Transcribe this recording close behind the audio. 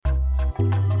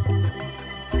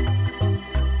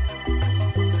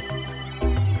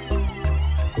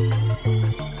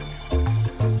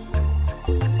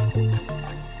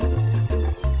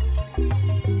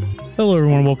Hello,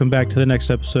 everyone. Welcome back to the next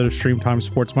episode of StreamTime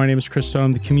Sports. My name is Chris Stone.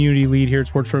 I'm the community lead here at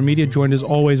SportsPro Media, joined as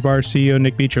always by our CEO,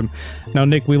 Nick Meacham. Now,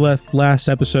 Nick, we left last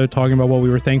episode talking about what we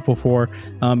were thankful for,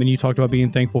 and you talked about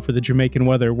being thankful for the Jamaican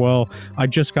weather. Well, I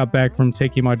just got back from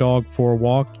taking my dog for a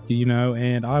walk,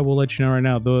 and I will let you know right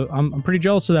now, I'm pretty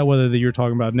jealous of that weather that you're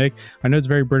talking about, Nick. I know it's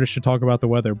very British to talk about the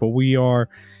weather, but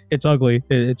it's ugly,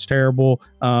 it's terrible,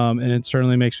 and it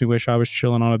certainly makes me wish I was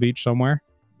chilling on a beach somewhere.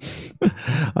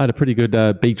 I had a pretty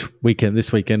good beach weekend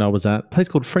this weekend. I was at a place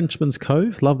called Frenchman's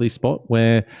Cove, lovely spot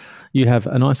where you have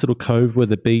a nice little cove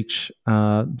with a beach,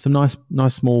 some nice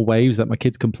small waves that my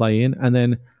kids can play in, and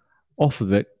then off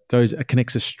of it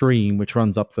connects a stream which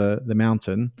runs up the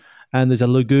mountain, and there's a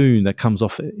lagoon that comes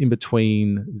off in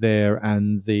between there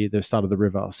and the start of the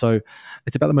river. So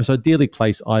it's about the most idyllic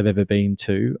place I've ever been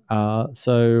to.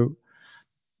 So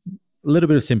a little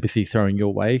bit of sympathy throwing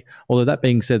your way. Although that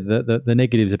being said, the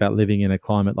negatives about living in a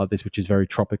climate like this, which is very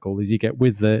tropical, is you get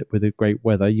with the great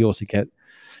weather, you also get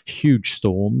huge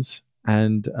storms.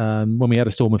 And when we had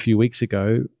a storm a few weeks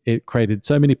ago, it created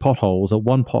so many potholes.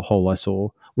 One pothole I saw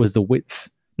was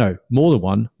more than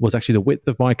one, was actually the width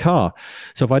of my car.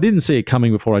 So if I didn't see it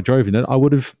coming before I drove in it, I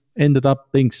would have ended up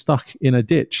being stuck in a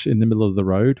ditch in the middle of the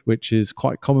road, which is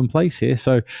quite commonplace here.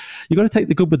 So you've got to take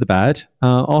the good with the bad.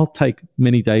 I'll take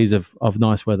many days of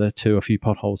nice weather to a few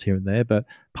potholes here and there, but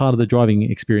part of the driving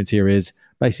experience here is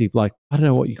basically like, I don't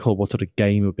know what sort of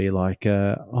game it would be like.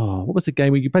 What was the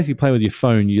game where you basically play with your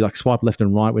phone? You like swipe left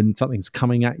and right when something's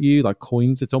coming at you, like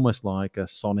coins. It's almost like a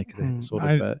Sonic thing, sort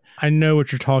of. I know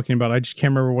what you're talking about. I just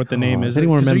can't remember what the name is. If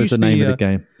anyone remembers the name of the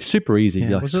game, super easy.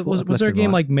 Yeah. Was there a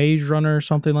game like Maze Runner or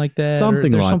something like that?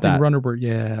 Something like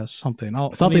that. Something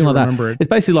like that. It's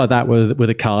basically like that with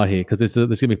a car here, because there's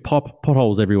going to be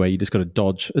potholes everywhere. You just got to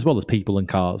dodge, as well as people and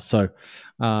cars. So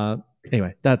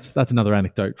anyway, that's another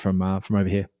anecdote from over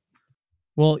here.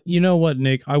 Well, you know what,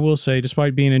 Nick? I will say,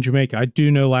 despite being in Jamaica, I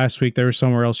do know last week there was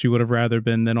somewhere else you would have rather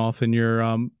been than off in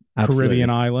your Caribbean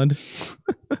island.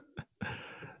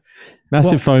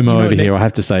 Massive FOMO over here, I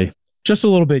have to say. Just a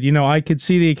little bit. I could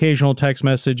see the occasional text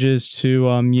messages to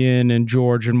Yin and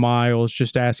George and Miles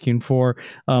just asking for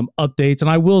updates. And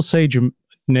I will say,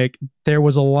 Nick, there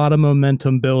was a lot of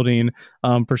momentum building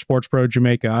for SportsPro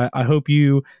Jamaica. I hope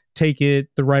you take it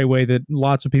the right way, that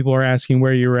lots of people are asking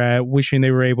where you're at, wishing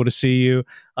they were able to see you.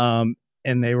 And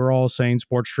they were all saying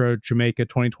SportsPro Jamaica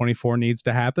 2024 needs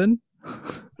to happen.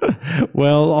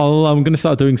 Well, I'm going to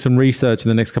start doing some research in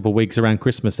the next couple of weeks around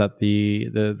Christmas at the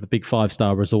big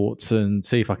 5-star resorts and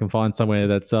see if I can find somewhere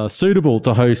that's suitable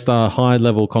to host a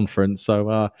high-level conference.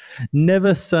 So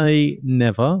never say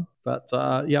never. But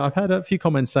I've had a few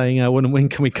comments saying when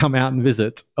can we come out and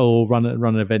visit or run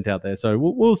an event out there. So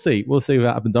we'll see. We'll see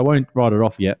what happens. I won't write it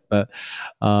off yet, but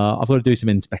I've got to do some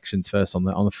inspections first on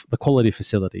the quality of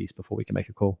facilities before we can make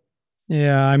a call.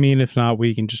 Yeah, I mean, if not,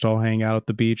 we can just all hang out at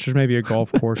the beach. There's maybe a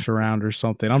golf course around or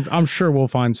something. I'm sure we'll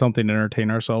find something to entertain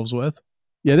ourselves with.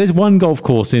 Yeah, there's one golf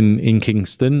course in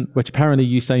Kingston, which apparently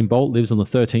Usain Bolt lives on the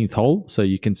 13th hole, so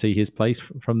you can see his place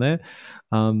from there.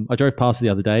 I drove past the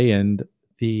other day, and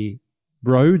the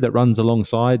road that runs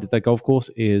alongside that golf course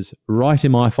is right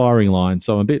in my firing line.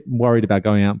 So I'm a bit worried about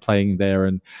going out and playing there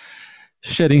and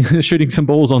shooting some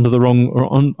balls onto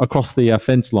across the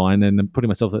fence line and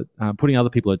putting other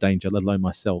people at danger, let alone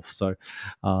myself. So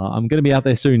I'm going to be out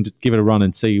there soon to give it a run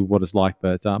and see what it's like.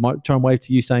 But I might try and wave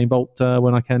to Usain Bolt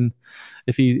when I can,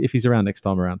 if he's around next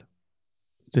time around.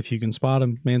 If you can spot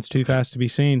him, man's too fast to be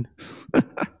seen.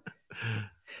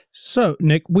 So,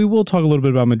 Nick, we will talk a little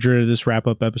bit about Madrid in this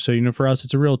wrap-up episode. For us,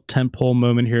 it's a real tentpole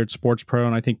moment here at SportsPro,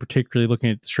 and I think particularly looking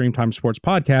at the StreamTime Sports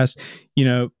podcast,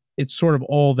 it's sort of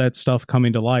all that stuff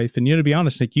coming to life. And to be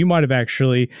honest, Nick, you might have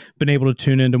actually been able to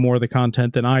tune into more of the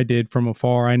content than I did from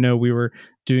afar. I know we were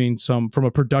doing some, from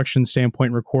a production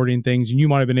standpoint, recording things, and you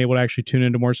might have been able to actually tune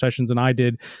into more sessions than I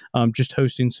did, just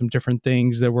hosting some different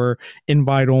things that were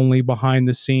invite-only behind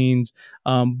the scenes.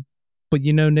 But,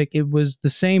 Nick, it was the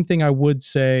same thing I would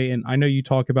say. And I know you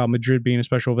talk about Madrid being a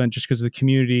special event just because of the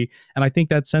community. And I think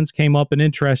that sense came up. And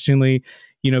interestingly,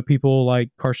 people like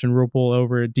Carson Ruppel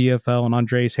over at DFL and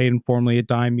Andreas Hayden, formerly at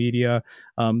Dime Media,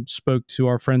 spoke to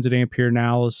our friends at Ampere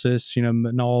Analysis,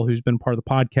 Manal, who's been part of the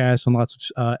podcast and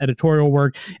lots of editorial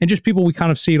work, and just people we kind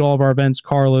of see at all of our events,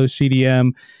 Carlos,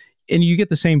 CDM. And you get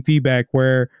the same feedback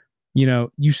where,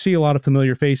 you see a lot of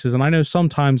familiar faces. And I know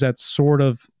sometimes that's sort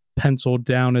of penciled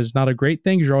down as not a great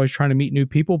thing because you're always trying to meet new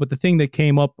people. But the thing that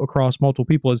came up across multiple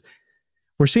people is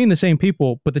we're seeing the same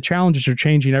people, but the challenges are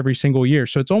changing every single year.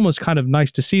 So it's almost kind of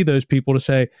nice to see those people to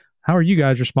say, how are you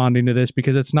guys responding to this?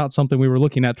 Because it's not something we were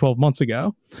looking at 12 months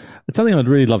ago. It's something I'd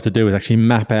really love to do is actually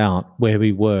map out where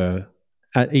we were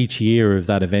at each year of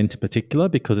that event in particular,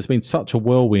 because it's been such a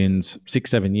whirlwind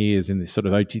 6-7 years in this sort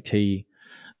of OTT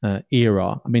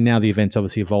era. I mean, now the event's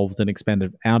obviously evolved and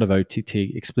expanded out of OTT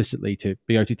explicitly to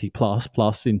be OTT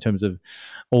plus in terms of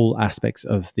all aspects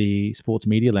of the sports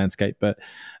media landscape. But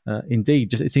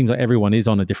indeed, just it seems like everyone is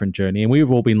on a different journey, and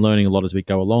we've all been learning a lot as we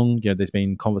go along. You know, there's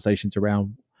been conversations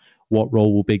around what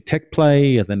role will big tech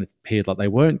play, and then it appeared like they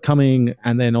weren't coming,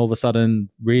 and then all of a sudden,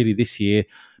 really this year,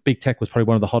 big tech was probably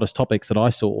one of the hottest topics that I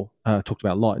saw talked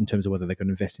about a lot in terms of whether they're going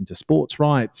to invest into sports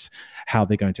rights, how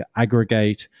they're going to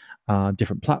aggregate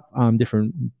different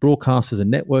broadcasters and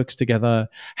networks together,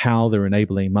 how they're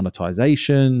enabling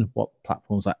monetization, what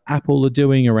platforms like Apple are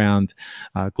doing around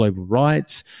global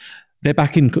rights. They're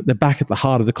back at the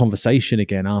heart of the conversation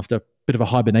again after a bit of a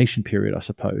hibernation period, I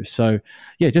suppose. So,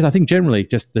 yeah, just I think generally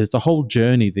just the whole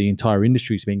journey the entire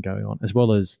industry's been going on, as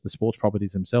well as the sports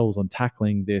properties themselves, on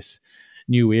tackling this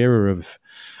new era of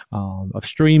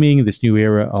streaming, this new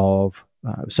era of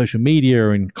social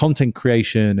media and content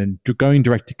creation and going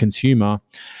direct to consumer.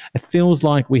 It feels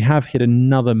like we have hit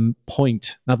another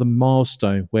point, another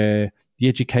milestone where the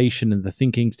education and the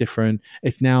thinking's different.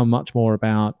 It's now much more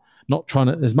about not trying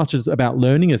to, as much as about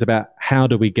learning, as about how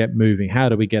do we get moving, how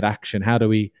do we get action, how do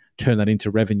we turn that into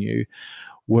revenue.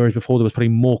 Whereas before there was probably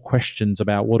more questions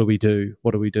about what do we do?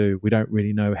 What do we do? We don't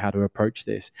really know how to approach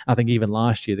this. I think even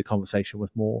last year the conversation was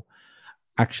more,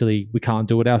 actually, we can't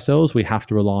do it ourselves. We have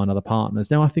to rely on other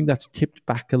partners. Now I think that's tipped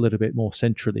back a little bit more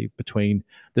centrally between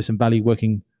there's some value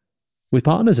working with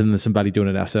partners and there's some value doing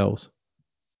it ourselves.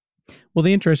 Well,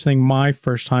 the interesting thing, my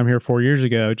first time here 4 years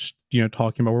ago, just,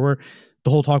 talking about where the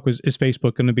whole talk was, is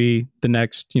Facebook going to be the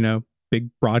next, big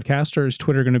broadcaster? Is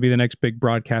Twitter going to be the next big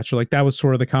broadcaster? Like, that was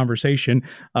sort of the conversation.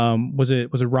 Was it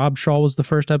Rob Shaw was the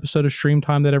first episode of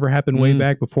StreamTime that ever happened way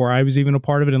back before I was even a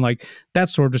part of it? And like,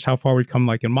 that's sort of just how far we've come.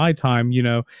 Like in my time,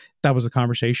 that was the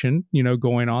conversation,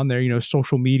 going on there,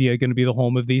 social media going to be the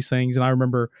home of these things. And I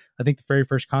remember, I think the very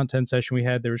first content session we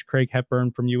had, there was Craig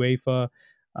Hepburn from UEFA.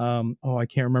 I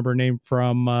can't remember her name,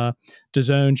 from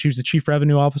DAZN. She was the chief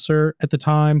revenue officer at the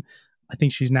time. I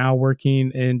think she's now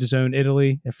working in DAZN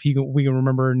Italy. If we can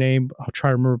remember her name, I'll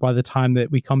try to remember by the time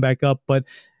that we come back up. But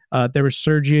there was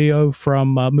Sergio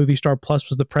from Movie Star Plus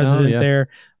was the president there.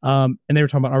 And they were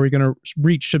talking about, are we going to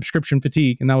reach subscription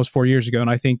fatigue? And that was 4 years ago. And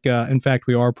I think, in fact,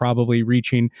 we are probably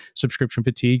reaching subscription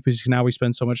fatigue, because now we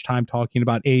spend so much time talking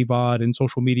about AVOD and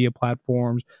social media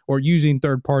platforms, or using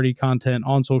third-party content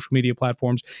on social media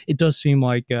platforms. It does seem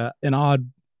like an odd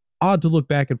to look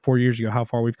back at 4 years ago, how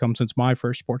far we've come since my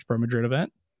first SportsPro Madrid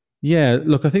event. Yeah,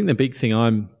 look, I think the big thing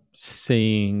I'm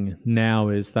seeing now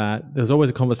is that there's always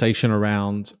a conversation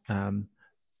around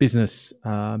business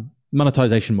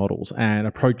monetization models and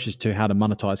approaches to how to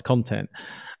monetize content.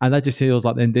 And that just feels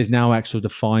like then there's now actual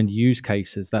defined use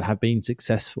cases that have been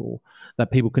successful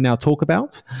that people can now talk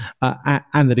about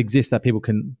and that exist that people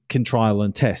can trial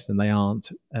and test, and they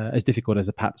aren't as difficult as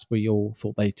perhaps we all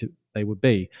thought they would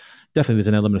be. Definitely there's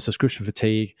an element of subscription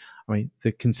fatigue. I mean,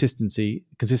 the consistent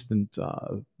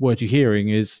word you're hearing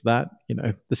is that,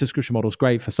 the subscription model is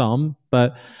great for some,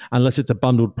 but unless it's a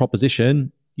bundled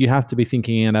proposition, you have to be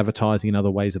thinking and advertising in other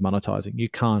ways of monetizing. You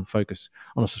can't focus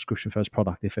on a subscription first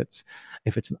product if it's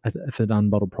an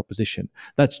unbundled proposition.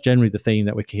 That's generally the theme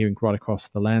that we're hearing right across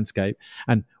the landscape.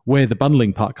 And where the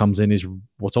bundling part comes in is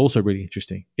what's also really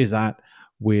interesting, is that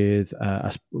with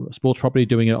a sports property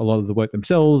doing a lot of the work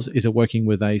themselves? Is it working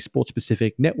with a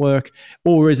sports-specific network?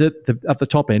 Or is it at the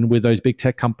top end with those big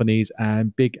tech companies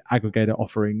and big aggregator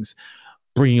offerings,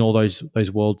 bringing all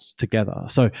those worlds together?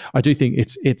 So I do think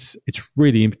it's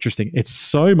really interesting. It's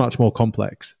so much more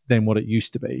complex than what it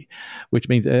used to be, which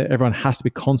means everyone has to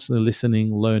be constantly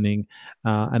listening, learning,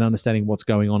 and understanding what's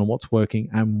going on and what's working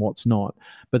and what's not.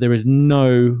 But there is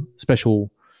no special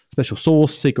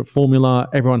sauce, secret formula.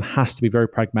 Everyone has to be very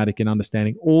pragmatic in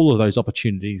understanding all of those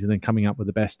opportunities and then coming up with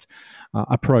the best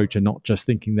approach, and not just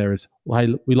thinking there is, well,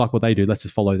 hey, we like what they do, let's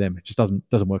just follow them. It just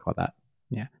doesn't work like that.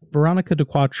 Yeah. Veronica De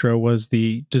Quattro was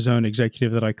the DAZN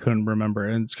executive that I couldn't remember.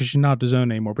 And it's because she's not DAZN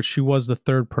anymore, but she was the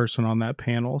third person on that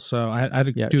panel. So I had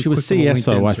to do she was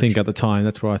CSO, I think, at the time.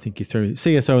 That's where I think you threw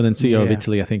CSO and then CEO of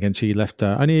Italy, I think. And she left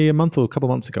only a couple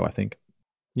months ago, I think.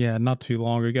 Yeah, not too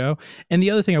long ago. And the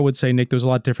other thing I would say, Nick, that was a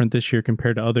lot different this year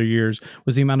compared to other years,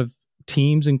 was the amount of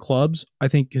teams and clubs. I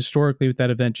think historically with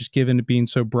that event, just given it being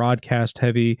so broadcast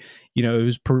heavy, it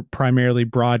was primarily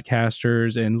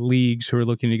broadcasters and leagues who are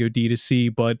looking to go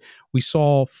D2C. But we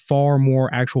saw far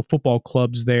more actual football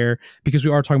clubs there, because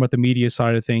we are talking about the media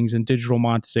side of things and digital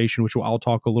monetization, which I'll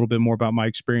talk a little bit more about my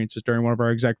experiences during one of our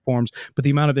exec forums. But the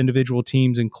amount of individual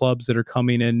teams and clubs that are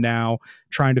coming in now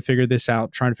trying to figure this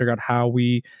out, trying to figure out how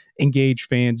we engage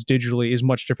fans digitally is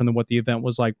much different than what the event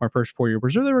was like my first 4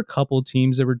 years. There were a couple of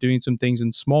teams that were doing some things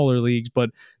in smaller leagues, but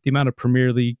the amount of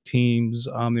Premier League teams,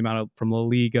 the amount of from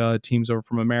LaLiga teams over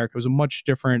from America, was a much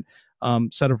different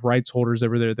set of rights holders that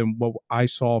were there than what I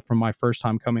saw from my first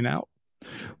time coming out.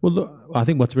 Well, look, I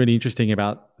think what's really interesting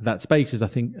about that space is I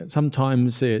think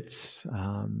sometimes it's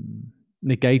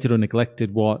negated or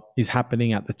neglected what is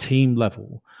happening at the team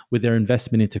level with their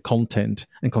investment into content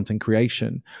and content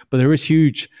creation. But there is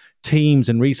huge teams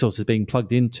and resources being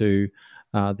plugged into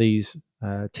these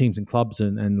teams and clubs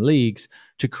and leagues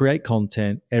to create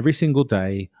content every single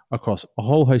day across a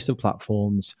whole host of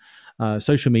platforms,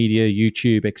 social media,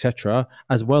 YouTube, etc.,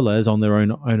 as well as on their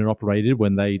own and operated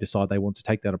when they decide they want to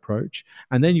take that approach.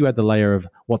 And then you add the layer of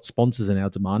what sponsors are now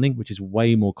demanding, which is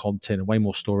way more content and way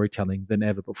more storytelling than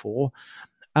ever before.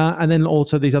 And then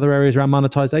also these other areas around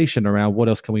monetization, around what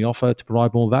else can we offer to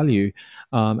provide more value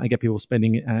and get people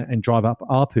spending and drive up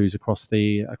ARPUs across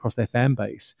their fan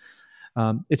base.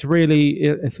 It's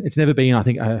never been, I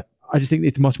think, I just think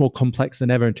it's much more complex than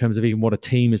ever in terms of even what a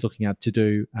team is looking at to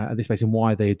do at this space and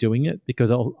why they're doing it. Because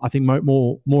I think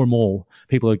more and more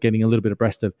people are getting a little bit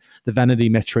abreast of the vanity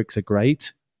metrics are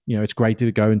great. You know, it's great to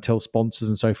go and tell sponsors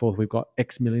and so forth, we've got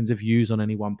X millions of views on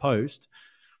any one post.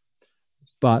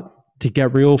 But to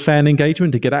get real fan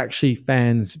engagement, to get actually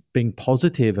fans being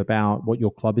positive about what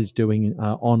your club is doing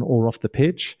on or off the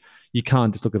pitch, you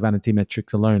can't just look at vanity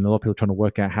metrics alone. A lot of people are trying to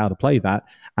work out how to play that.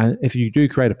 And if you do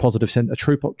create a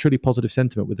truly positive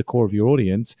sentiment with the core of your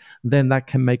audience, then that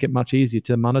can make it much easier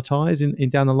to monetize in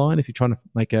down the line if you're trying to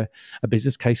make a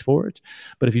business case for it.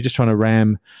 But if you're just trying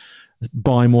to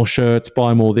buy more shirts,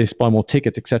 buy more this, buy more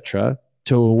tickets, etc.,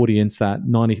 to an audience that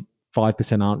 95%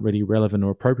 aren't really relevant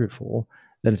or appropriate for,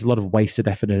 then it's a lot of wasted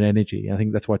effort and energy. I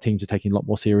think that's why teams are taking a lot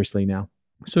more seriously now.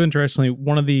 So interestingly,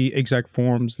 one of the exec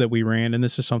forums that we ran, and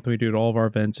this is something we do at all of our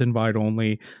events, invite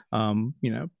only,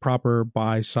 proper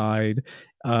buy side.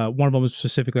 One of them was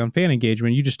specifically on fan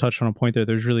engagement. You just touched on a point there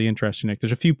that was really interesting, Nick.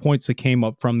 There's a few points that came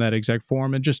up from that exec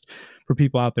forum, and just for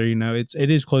people out there, it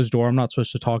is closed door. I'm not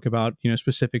supposed to talk about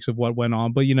specifics of what went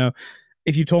on, but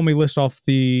if you told me list off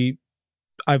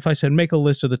if I said make a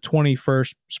list of the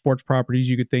 21st sports properties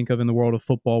you could think of in the world of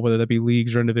football, whether that be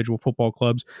leagues or individual football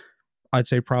clubs, I'd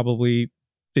say probably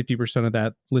 50% of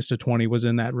that list of 20 was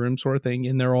in that room, sort of thing.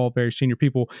 And they're all very senior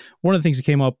people. One of the things that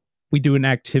came up, we do an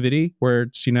activity where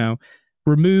it's,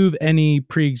 remove any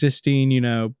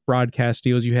pre-existing, broadcast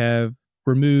deals you have,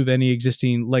 remove any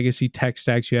existing legacy tech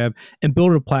stacks you have, and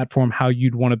build a platform how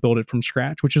you'd want to build it from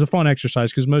scratch, which is a fun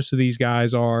exercise because most of these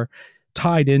guys are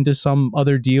tied into some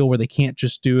other deal where they can't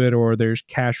just do it or there's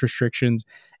cash restrictions.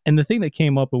 And the thing that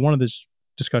came up in one of this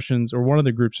discussions or one of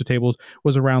the groups of tables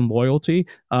was around loyalty,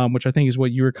 which I think is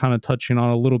what you were kind of touching on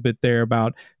a little bit there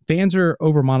about fans are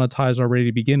over monetized already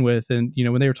to begin with. And,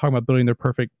 when they were talking about building their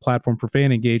perfect platform for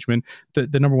fan engagement,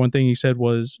 the number one thing he said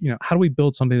was, how do we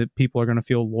build something that people are going to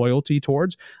feel loyalty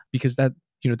towards? Because that,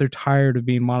 they're tired of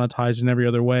being monetized in every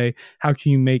other way. How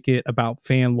can you make it about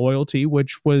fan loyalty?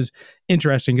 Which was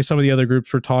interesting because some of the other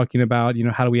groups were talking about,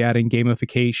 how do we add in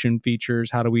gamification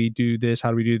features? How do we do this? How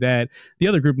do we do that? The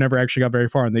other group never actually got very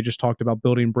far, and they just talked about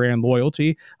building brand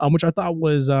loyalty, which I thought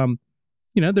was,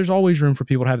 there's always room for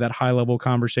people to have that high level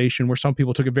conversation where some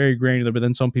people took it very granular, but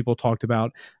then some people talked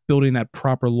about building that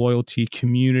proper loyalty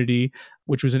community,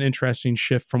 which was an interesting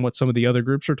shift from what some of the other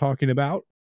groups are talking about.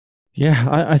 Yeah,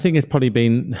 I think it's probably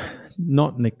been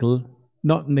not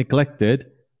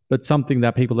neglected, but something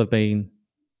that people have been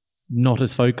not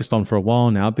as focused on for a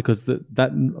while now because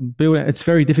it's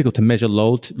very difficult to measure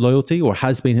loyalty, or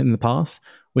has been in the past.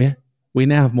 We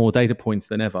now have more data points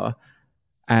than ever,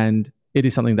 and it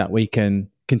is something that we can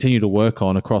continue to work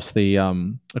on across the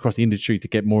industry to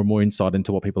get more and more insight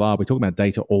into what people are. We talk about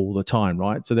data all the time,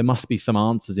 right? So there must be some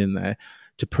answers in there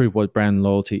to prove what brand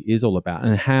loyalty is all about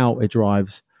and how it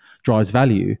drives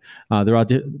value. There are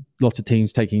lots of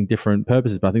teams taking different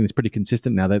purposes, but I think it's pretty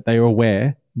consistent now that they are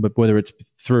aware, but whether it's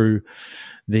through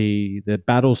the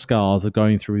battle scars of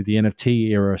going through the NFT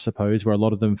era, I suppose, where a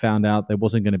lot of them found out there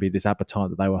wasn't going to be this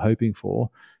appetite that they were hoping for,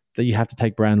 that you have to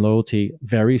take brand loyalty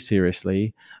very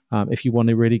seriously if you want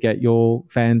to really get your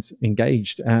fans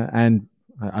engaged. And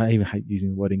I even hate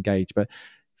using the word engaged, but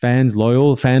fans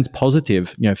loyal, fans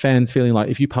positive, fans feeling like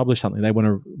if you publish something, they want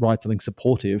to write something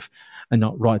supportive and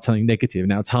not write something negative.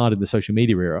 Now, it's hard in the social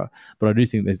media era, but I do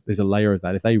think there's a layer of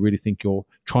that. If they really think you're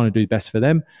trying to do best for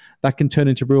them, that can turn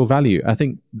into real value. I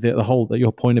think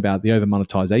your point about the over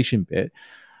monetization bit,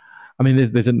 I mean,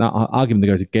 there's an argument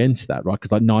that goes against that, right?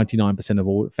 Because like 99% of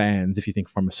all fans, if you think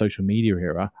from a social media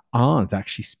era, aren't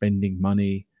actually spending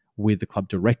money with the club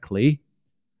directly.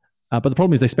 But the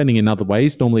problem is they're spending in other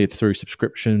ways. Normally, it's through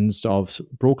subscriptions of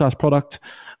broadcast product,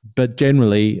 but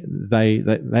generally they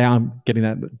aren't getting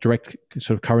that direct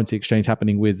sort of currency exchange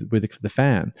happening with the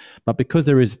fan. But because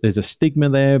there's a stigma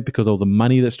there, because of all the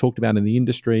money that's talked about in the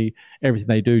industry, everything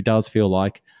they do does feel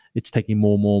like it's taking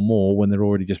more when they're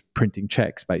already just printing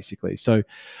checks, basically. So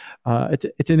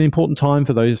it's an important time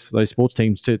for those sports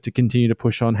teams to continue to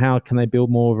push on how can they build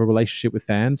more of a relationship with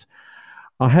fans.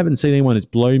 I haven't seen anyone who's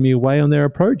blown me away on their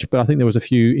approach, but I think there was a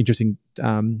few interesting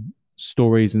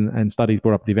stories and studies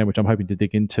brought up at the event, which I'm hoping to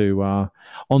dig into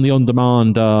on the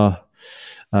on-demand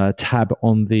tab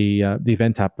on the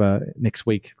event app next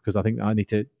week, because I think I need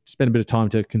to spend a bit of time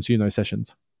to consume those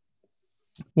sessions.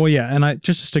 Well, yeah, and I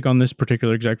just to stick on this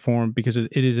particular exec forum because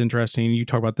it is interesting. You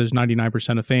talk about those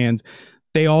 99% of fans.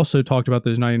 They also talked about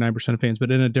those 99% of fans, but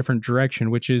in a different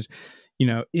direction, which is,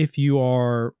 if you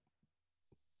are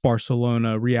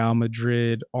Barcelona, Real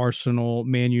Madrid, Arsenal,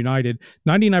 Man United,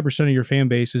 99% of your fan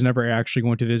base is never actually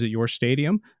going to visit your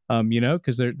stadium,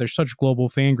 because they're such global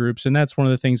fan groups. And that's one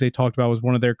of the things they talked about was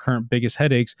one of their current biggest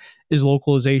headaches is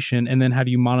localization. And then how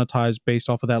do you monetize based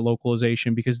off of that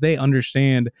localization? Because they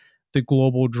understand the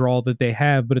global draw that they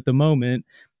have. But at the moment,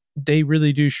 they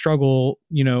really do struggle,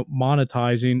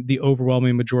 monetizing the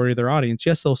overwhelming majority of their audience.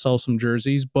 Yes, they'll sell some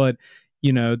jerseys, but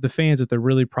the fans that they're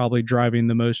really probably driving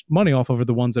the most money off of are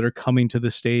the ones that are coming to the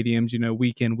stadiums,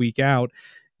 week in, week out.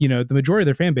 The majority of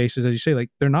their fan bases, as you say, like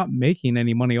they're not making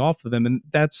any money off of them. And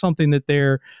that's something that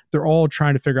they're all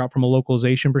trying to figure out from a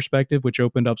localization perspective, which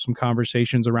opened up some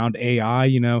conversations around AI.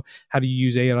 How do you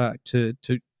use AI to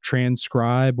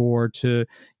transcribe or to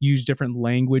use different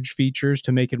language features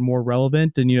to make it more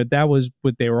relevant? And that was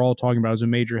what they were all talking about as a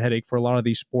major headache for a lot of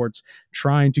these sports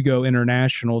trying to go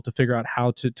international to figure out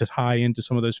how to tie into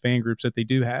some of those fan groups that they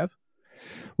do have.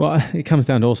 Well, it comes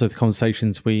down to also the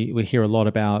conversations we hear a lot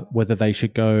about whether they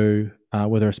should go,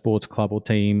 whether a sports club or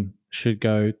team should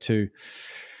go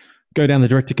down the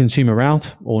direct to consumer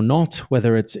route or not,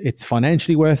 whether it's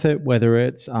financially worth it, whether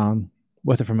it's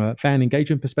worth it from a fan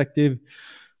engagement perspective.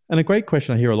 And a great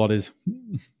question I hear a lot is,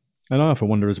 and I often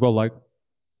wonder as well, like,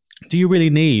 do you really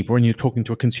need, when you're talking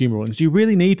to a consumer audience, do you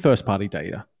really need first-party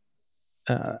data?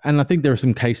 And I think there are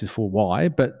some cases for why,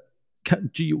 but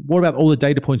what about all the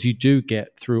data points you do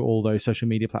get through all those social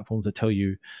media platforms that tell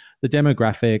you the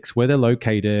demographics, where they're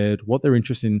located, what they're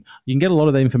interested in? You can get a lot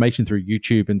of the information through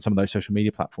YouTube and some of those social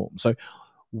media platforms. So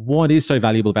what is so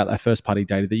valuable about that first party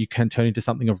data that you can turn into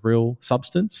something of real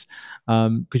substance?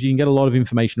 Because you can get a lot of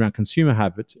information around consumer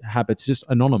habits just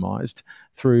anonymized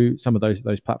through some of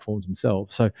those platforms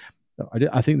themselves. So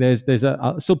I think there's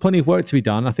still plenty of work to be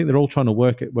done. I think they're all trying to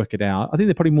work it out. I think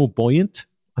they're probably more buoyant.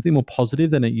 I think more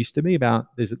positive than it used to be about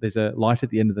there's a light at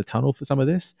the end of the tunnel for some of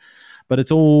this, but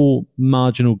it's all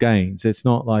marginal gains. It's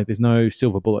not like there's no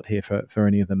silver bullet here for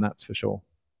any of them. That's for sure.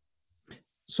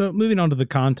 So moving on to the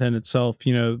content itself,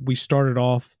 we started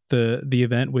off the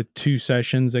event with 2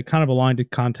 sessions that kind of aligned to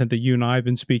content that you and I have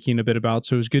been speaking a bit about.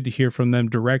 So it was good to hear from them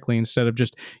directly instead of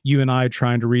just you and I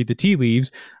trying to read the tea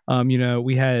leaves.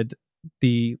 We had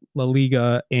the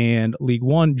LaLiga and Ligue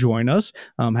 1 join us.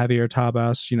 Javier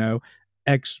Tabas,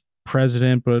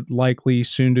 ex-president, but likely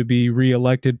soon to be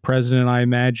re-elected president, I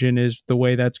imagine, is the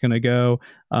way that's going to go.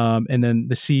 And then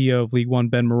the CEO of Ligue 1,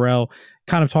 Ben Morel,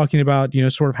 kind of talking about,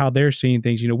 sort of how they're seeing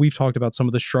things. We've talked about some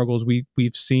of the struggles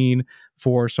we've seen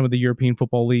for some of the European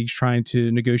football leagues trying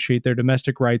to negotiate their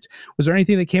domestic rights. Was there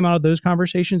anything that came out of those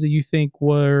conversations that you think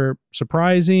were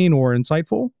surprising or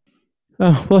insightful?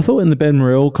 Well, I thought in the Ben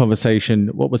Morel conversation,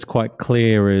 what was quite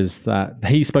clear is that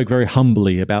he spoke very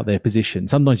humbly about their position.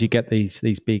 Sometimes you get these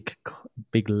big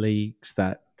leagues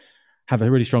that have a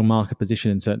really strong market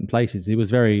position in certain places. He was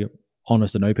very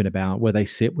honest and open about where they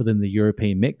sit within the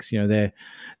European mix. They're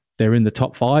in the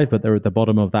top 5, but they're at the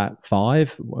bottom of that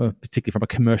 5, particularly from a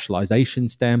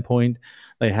commercialization standpoint.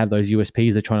 They have those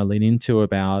USPs they're trying to lean into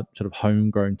about sort of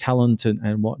homegrown talent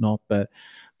and whatnot, but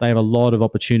they have a lot of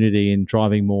opportunity in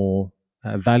driving more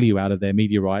value out of their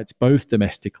media rights, both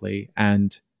domestically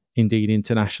and indeed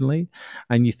internationally.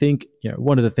 And you think,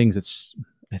 one of the things it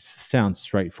sounds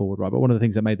straightforward, right? But one of the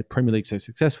things that made the Premier League so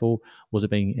successful was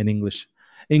it being an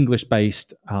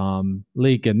English-based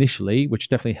league initially, which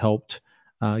definitely helped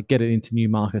get it into new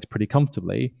markets pretty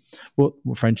comfortably. Well,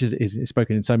 French is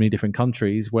spoken in so many different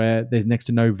countries where there's next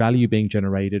to no value being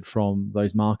generated from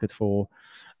those markets for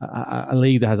a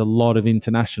league that has a lot of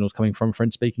internationals coming from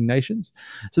French-speaking nations.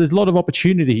 So there's a lot of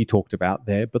opportunity he talked about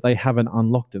there, but they haven't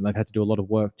unlocked it. They've had to do a lot of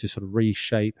work to sort of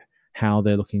reshape how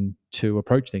they're looking to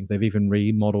approach things. They've even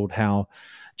remodeled how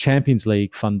Champions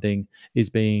League funding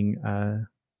is being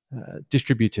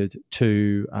distributed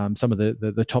to some of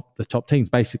the top teams,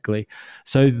 basically.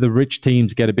 So the rich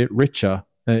teams get a bit richer.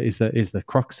 Is the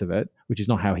crux of it, which is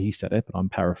not how he said it, but I'm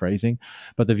paraphrasing.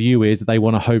 But the view is that they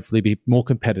want to hopefully be more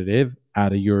competitive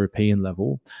at a European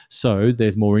level. So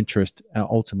there's more interest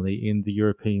ultimately in the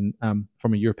European,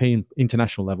 from a European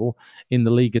international level, in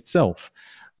the league itself.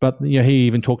 But he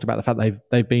even talked about the fact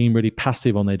they've been really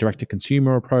passive on their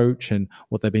direct-to-consumer approach and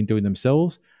what they've been doing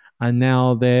themselves, and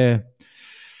now they're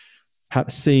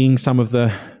perhaps seeing some of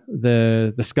the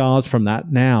scars from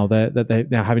that now that they're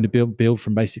now having to build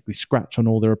from basically scratch on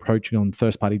all their approaching on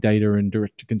first-party data and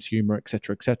direct-to-consumer, et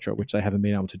cetera, which they haven't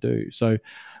been able to do. So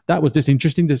that was just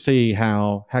interesting to see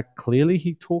how clearly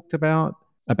he talked about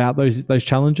those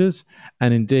challenges,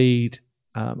 and indeed,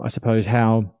 I suppose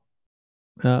how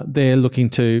they're looking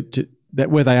to that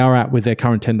where they are at with their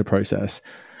current tender process.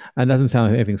 And it doesn't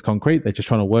sound like anything's concrete. They're just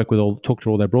trying to talk to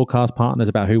all their broadcast partners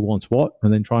about who wants what,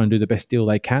 and then try and do the best deal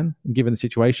they can, given the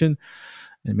situation.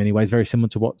 In many ways, very similar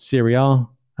to what Serie A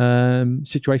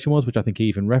situation was, which I think he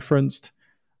even referenced.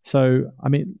 So, I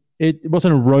mean, it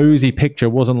wasn't a rosy picture. It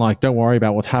wasn't like, don't worry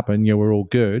about what's happened, we're all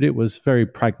good. It was very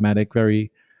pragmatic,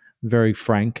 very, very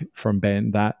frank from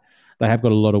Ben that they have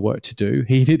got a lot of work to do.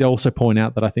 He did also point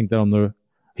out that I think that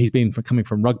he's been coming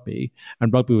from rugby,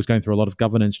 and rugby was going through a lot of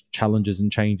governance challenges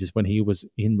and changes when he was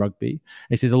in rugby.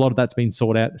 He says a lot of that's been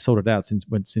sorted out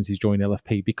since he's joined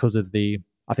LFP because of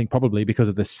probably because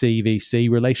of the CVC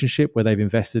relationship where they've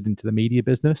invested into the media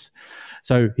business.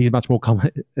 So he's much more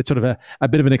it's sort of a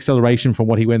bit of an acceleration from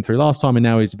what he went through last time, and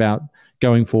now he's about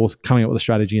going forth, coming up with a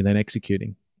strategy, and then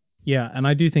executing. Yeah, and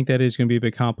I do think that is going to be a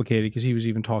bit complicated because he was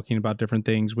even talking about different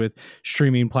things with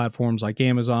streaming platforms like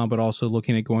Amazon, but also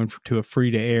looking at going to a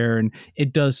free to air. And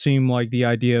it does seem like the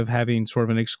idea of having sort of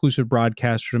an exclusive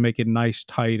broadcaster to make it nice,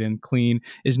 tight, and clean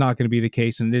is not going to be the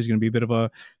case. And it is going to be a bit of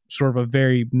a sort of a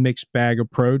very mixed bag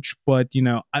approach. But,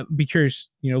 I'd be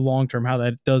curious, long term, how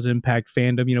that does impact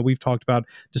fandom. We've talked about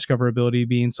discoverability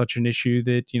being such an issue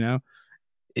that,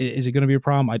 is it going to be a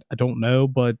problem? I don't know,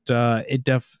 but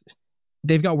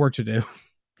they've got work to do.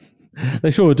 They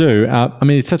sure do. I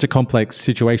mean, it's such a complex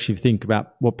situation if you think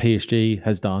about what PSG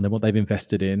has done and what they've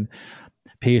invested in.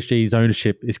 PSG's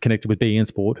ownership is connected with beIN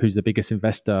Sport, who's the biggest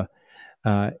investor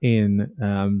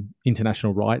in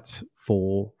international rights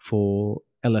for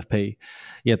LFP.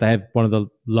 Yet they have one of the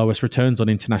lowest returns on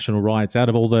international rights out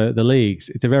of all the leagues.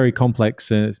 It's a very complex,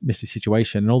 messy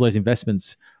situation. And all those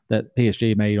investments that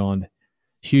PSG made on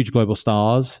huge global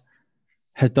stars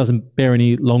doesn't bear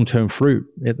any long-term fruit.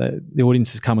 The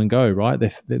audiences come and go, right?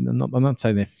 I'm not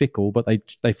saying they're fickle, but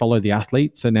they follow the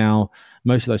athletes. So now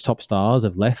most of those top stars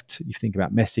have left. You think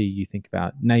about Messi, you think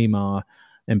about Neymar,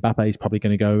 Mbappe is probably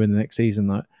going to go in the next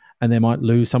season, and they might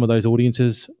lose some of those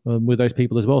audiences with those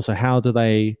people as well. So how do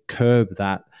they curb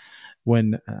that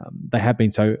when they have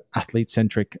been so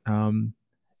athlete-centric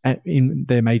in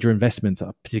their major investments,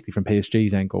 particularly from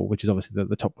PSG's angle, which is obviously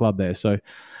the top club there. So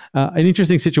an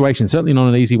interesting situation, certainly not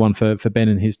an easy one for Ben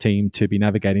and his team to be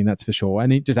navigating, that's for sure.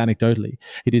 And just anecdotally,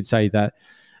 he did say that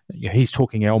he's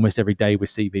talking almost every day with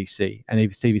CVC, and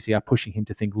CVC are pushing him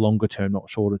to think longer term, not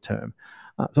shorter term.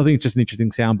 So I think it's just an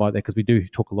interesting soundbite there, because we do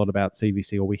talk a lot about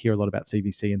CVC, or we hear a lot about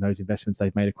CVC and those investments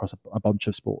they've made across a bunch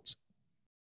of sports.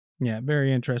 Yeah,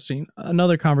 very interesting.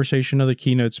 Another conversation, another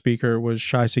keynote speaker was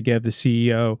Shai Segev, the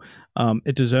CEO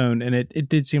at DAZN, and it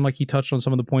did seem like he touched on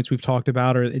some of the points we've talked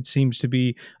about, or it seems to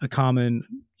be a common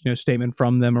statement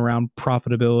from them around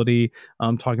profitability,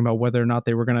 talking about whether or not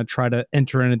they were going to try to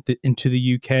enter into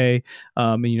the UK.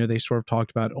 And they sort of talked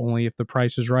about only if the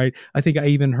price is right. I think I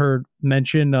even heard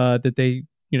mention that they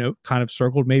kind of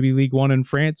circled maybe League One in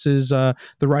France is the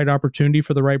right opportunity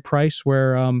for the right price,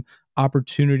 where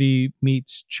opportunity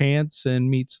meets chance and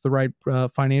meets the right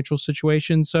financial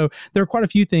situation. So there are quite a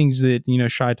few things that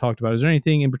Shai talked about. Is there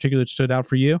anything in particular that stood out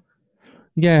for you?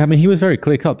 Yeah, I mean, he was very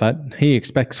clear cut that he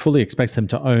fully expects them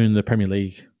to own the Premier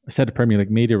League, a set of Premier League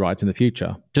media rights in the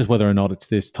future, just whether or not it's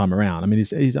this time around. I mean,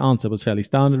 his answer was fairly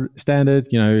standard.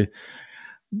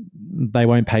 They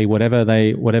won't pay whatever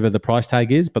the price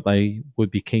tag is, but they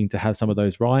would be keen to have some of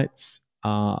those rights.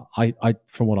 I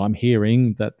from what I'm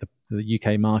hearing, that the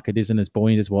UK market isn't as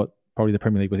buoyant as what probably the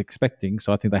Premier League was expecting.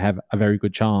 So I think they have a very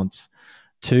good chance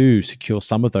to secure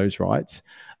some of those rights.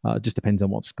 It just depends on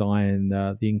what Sky and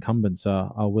the incumbents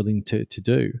are willing to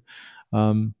do.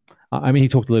 I mean, he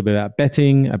talked a little bit about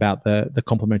betting, about the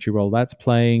complementary role that's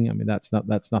playing. I mean, that's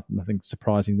nothing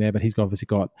surprising there. But he's obviously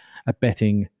got a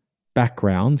betting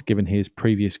background, given his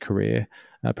previous career,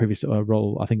 previous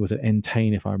role. I think it was at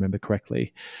Entain, if I remember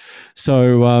correctly.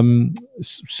 So,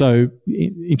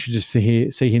 interested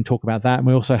to see him talk about that. And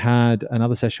we also had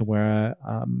another session where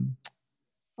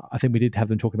I think we did have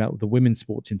them talk about the women's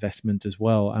sports investment as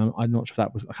well. I'm not sure if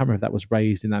that was, I can't remember if that was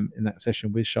raised in that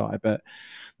session with Shy, but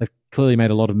they've clearly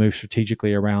made a lot of moves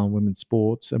strategically around women's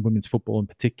sports and women's football in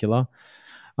particular.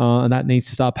 And that needs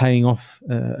to start paying off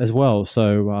as well.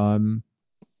 So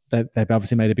they've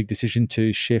obviously made a big decision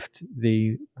to shift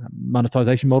the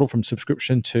monetization model from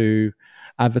subscription to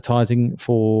advertising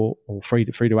or free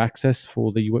to access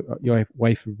for the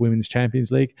UEFA Women's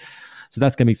Champions League. So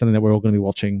that's going to be something that we're all going to be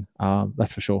watching.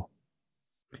 That's for sure.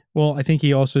 Well, I think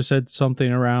he also said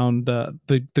something around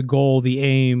the goal, the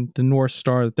aim, the North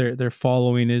Star that they're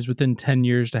following is within 10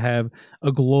 years to have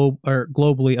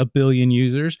globally 1 billion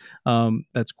users.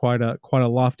 That's quite a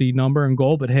lofty number and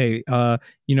goal. But hey,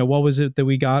 what was it that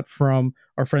we got from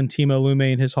our friend Timo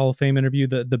Lume in his Hall of Fame interview?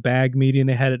 The bag meeting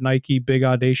they had at Nike, big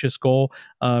audacious goal.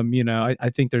 I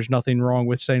think there's nothing wrong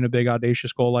with setting a big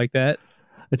audacious goal like that.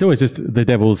 It's always just the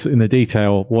devil's in the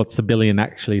detail. What's a billion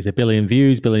actually? Is it billion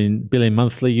views, billion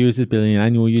monthly users, billion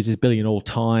annual users, billion all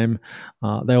time?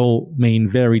 They all mean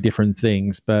very different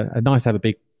things, but it's nice to have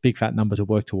a big fat number to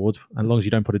work towards, as long as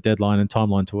you don't put a deadline and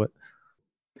timeline to it.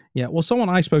 Yeah, well, someone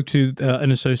I spoke to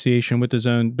an association with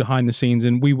DAZN behind the scenes,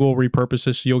 and we will repurpose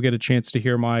this so you'll get a chance to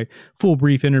hear my full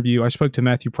brief interview. I spoke to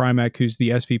Matthew Primack, who's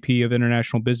the SVP of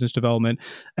International Business Development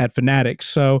at Fanatics.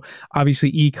 So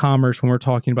obviously e-commerce, when we're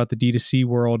talking about the D2C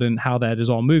world and how that is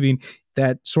all moving,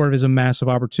 that sort of is a massive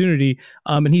opportunity.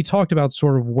 And he talked about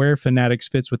sort of where Fanatics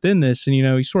fits within this. And,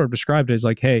 he sort of described it as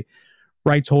like, hey,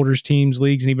 rights holders, teams,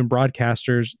 leagues, and even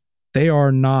broadcasters, they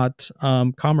are not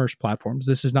commerce platforms.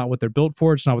 This is not what they're built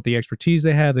for. It's not what the expertise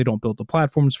they have. They don't build the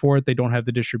platforms for it. They don't have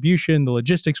the distribution, the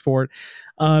logistics for it.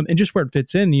 And just where it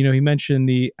fits in, he mentioned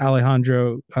the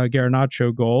Alejandro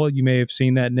Garnacho goal. You may have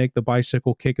seen that, Nick, the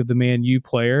bicycle kick of the Man U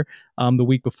player the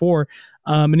week before.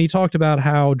 And he talked about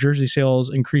how jersey sales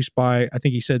increased by, I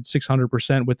think he said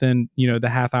 600% within, the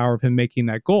half hour of him making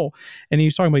that goal. And he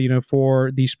was talking about,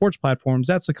 for these sports platforms,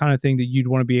 that's the kind of thing that you'd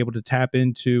want to be able to tap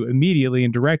into immediately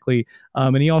and directly.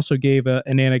 And he also gave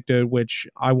an anecdote, which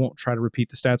I won't try to repeat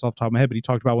the stats off the top of my head, but he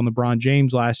talked about when LeBron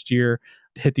James last year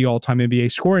hit the all-time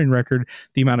NBA scoring record,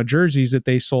 the amount of jerseys that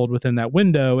they sold within that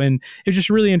window. And it's just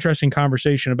a really interesting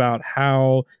conversation about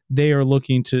how they are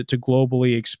looking to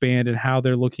globally expand and how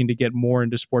they're looking to get more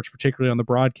into sports, particularly on the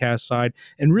broadcast side,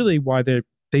 and really why they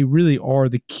really are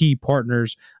the key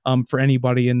partners for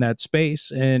anybody in that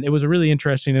space. And it was a really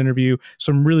interesting interview.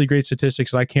 Some really great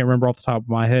statistics that I can't remember off the top of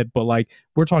my head, but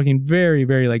we're talking very,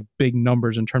 very big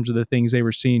numbers in terms of the things they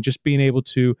were seeing, just being able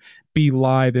to be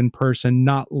live in person,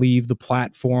 not leave the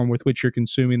platform with which you're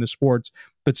consuming the sports,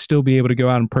 but still be able to go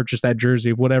out and purchase that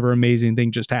jersey of whatever amazing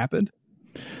thing just happened.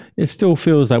 It still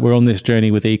feels that we're on this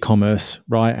journey with e-commerce,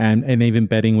 right? And even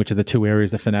betting, which are the two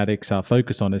areas that Fanatics are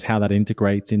focused on, is how that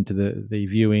integrates into the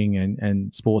viewing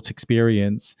and sports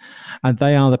experience. And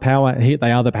they are the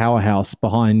powerhouse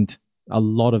behind a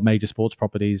lot of major sports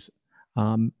properties.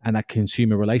 And that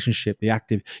consumer relationship, the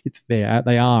active, it's there.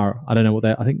 They are, I don't know what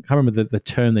I can't remember the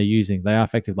term they're using. They are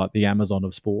effective like the Amazon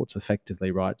of sports,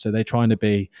 effectively, right? So they're trying to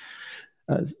be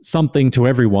something to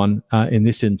everyone in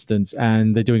this instance,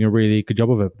 and they're doing a really good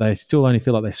job of it. They still only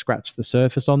feel like they scratched the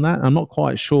surface on that. I'm not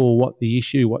quite sure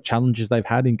what challenges they've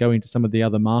had in going to some of the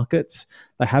other markets.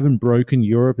 They haven't broken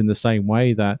Europe in the same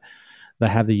way that they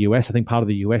have the US. I think part of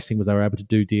the US thing was they were able to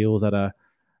do deals at a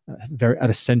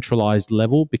centralized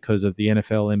level because of the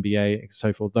NFL, NBA, and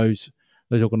so forth. Those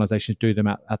organizations do them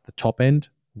at the top end,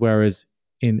 whereas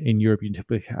in Europe, you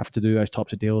typically have to do those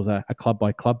types of deals at a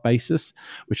club-by-club basis,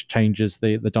 which changes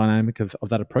the dynamic of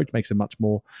that approach, makes it much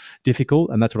more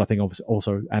difficult. And that's what I think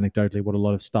also anecdotally what a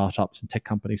lot of startups and tech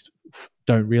companies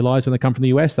don't realize when they come from the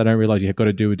US. They don't realize you've got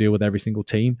to do a deal with every single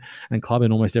team and club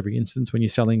in almost every instance when you're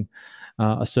selling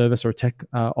a service or a tech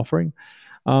offering.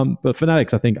 But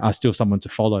Fanatics, I think, are still someone to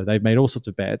follow. They've made all sorts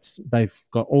of bets. They've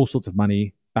got all sorts of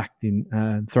money backed in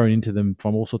and thrown into them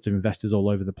from all sorts of investors all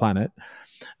over the planet.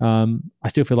 I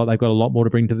still feel like they've got a lot more to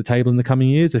bring to the table in the coming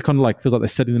years. It's kind of feels like they're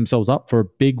setting themselves up for a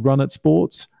big run at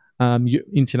sports,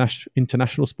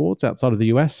 international sports outside of the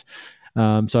US.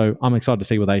 So I'm excited to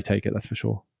see where they take it. That's for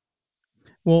sure.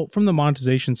 Well, from the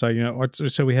monetization side,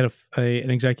 so we had an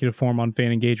executive forum on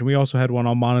fan engagement. We also had one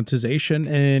on monetization,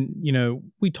 and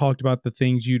we talked about the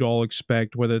things you'd all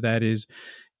expect, whether that is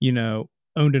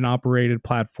owned and operated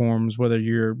platforms, whether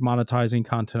you're monetizing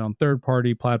content on third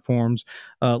party platforms,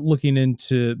 looking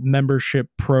into membership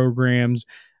programs,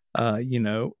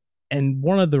 and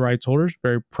one of the rights holders,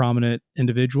 very prominent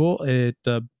individual at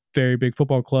a very big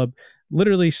football club,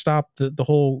 literally stopped the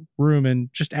whole room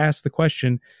and just asked the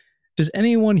question, does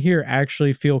anyone here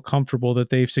actually feel comfortable that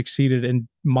they've succeeded in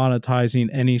monetizing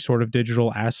any sort of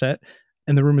digital asset?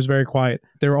 And the room is very quiet.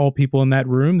 There are all people in that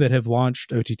room that have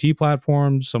launched OTT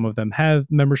platforms. Some of them have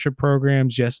membership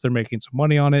programs. Yes, they're making some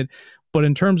money on it. But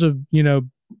in terms of,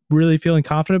 really feeling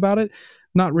confident about it,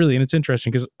 not really. And it's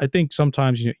interesting because I think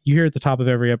sometimes you hear at the top of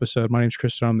every episode, my name's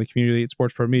Chris, I'm the community at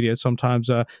SportsPro Media. Sometimes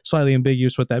slightly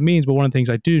ambiguous what that means. But one of the things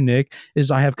I do, Nick,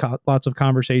 is I have lots of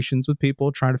conversations with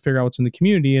people trying to figure out what's in the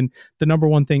community. And the number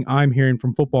one thing I'm hearing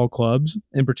from football clubs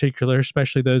in particular,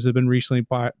 especially those that have been recently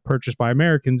purchased by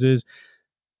Americans, is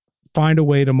find a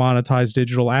way to monetize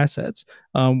digital assets,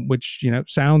 which,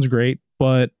 sounds great,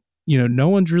 but no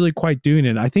one's really quite doing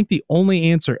it. I think the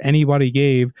only answer anybody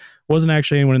gave wasn't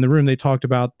actually anyone in the room. They talked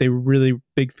about they were really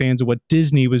big fans of what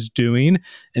Disney was doing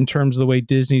in terms of the way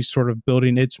Disney's sort of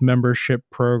building its membership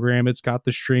program. It's got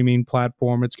the streaming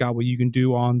platform. It's got what you can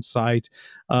do on site.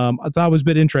 I thought it was a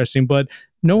bit interesting, but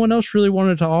no one else really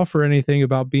wanted to offer anything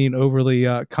about being overly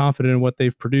confident in what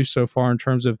they've produced so far in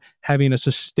terms of having a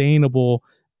sustainable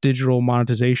digital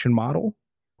monetization model.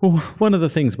 Well, one of the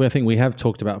things I think we have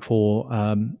talked about before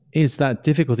is that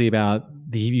difficulty about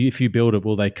if you build it,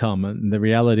 will they come? And the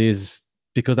reality is,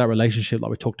 because that relationship,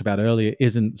 like we talked about earlier,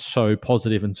 isn't so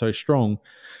positive and so strong,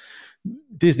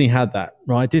 Disney had that,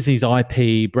 right? Disney's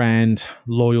IP, brand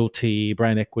loyalty,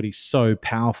 brand equity, so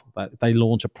powerful that they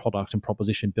launch a product and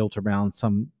proposition built around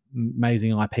some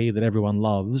amazing IP that everyone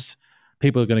loves.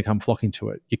 People are going to come flocking to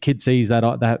it. Your kid sees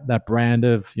that brand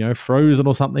of Frozen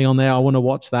or something on there. I want to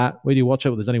watch that. Where do you watch it?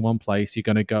 Well, there's only one place. You're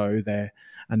going to go there,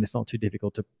 and it's not too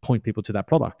difficult to point people to that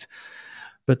product.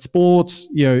 But sports,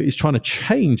 is trying to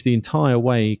change the entire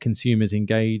way consumers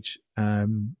engage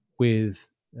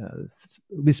with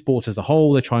sports as a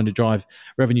whole. They're trying to drive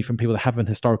revenue from people that haven't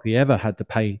historically ever had to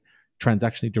pay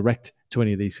transactionally direct to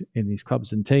any of these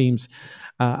clubs and teams,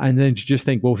 and then to just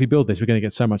think, well, if you build this, we're going to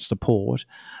get so much support.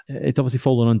 It's obviously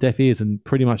fallen on deaf ears in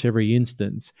pretty much every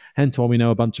instance. Hence why we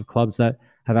know a bunch of clubs that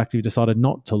have actually decided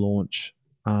not to launch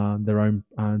their own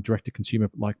direct-to-consumer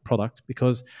like product,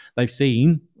 because they've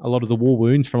seen a lot of the war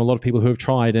wounds from a lot of people who have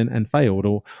tried and failed,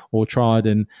 or tried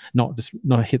and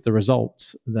not hit the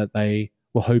results that they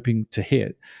were hoping to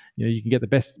hit. You can get the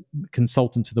best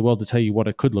consultants in the world to tell you what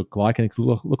it could look like, and it could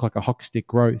look like a hockey stick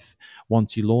growth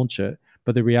once you launch it.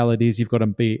 But the reality is, you've got to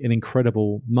be an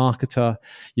incredible marketer.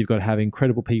 You've got to have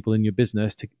incredible people in your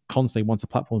business to constantly, once a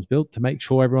platform's built, to make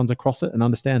sure everyone's across it and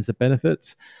understands the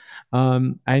benefits,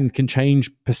 and can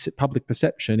change public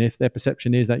perception. If their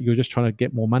perception is that you're just trying to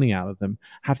get more money out of them,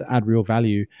 have to add real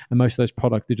value. And most of those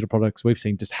digital products we've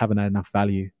seen just haven't had enough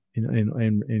value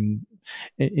in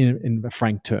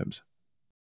frank terms.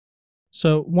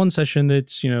 So one session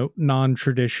that's,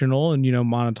 non-traditional and,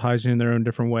 monetizing in their own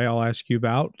different way, I'll ask you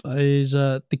about is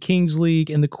the Kings League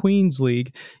and the Queens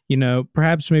League.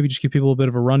 Perhaps maybe just give people a bit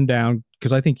of a rundown,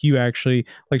 because I think you actually,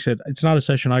 like I said, it's not a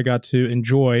session I got to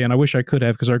enjoy, and I wish I could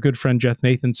have, because our good friend Jeff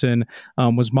Nathanson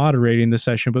was moderating the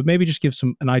session. But maybe just give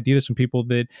an idea to some people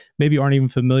that maybe aren't even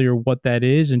familiar what that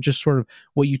is, and just sort of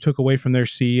what you took away from their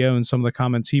CEO and some of the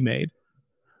comments he made.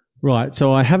 Right,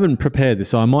 so I haven't prepared this,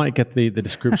 so I might get the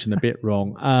description a bit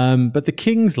wrong. But the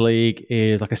Kings League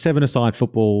is like a 7-a-side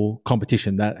football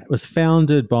competition that was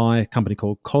founded by a company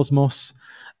called Cosmos,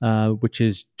 which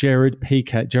is Gerard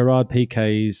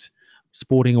Piqué's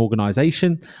sporting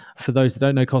organisation. For those that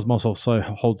don't know, Cosmos also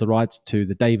holds the rights to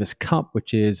the Davis Cup,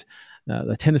 which is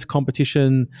the tennis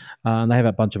competition, and they have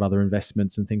a bunch of other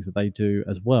investments and things that they do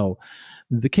as well.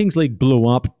 The Kings League blew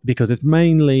up because it's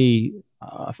mainly,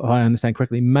 if I understand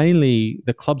correctly, mainly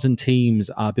the clubs and teams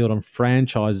are built on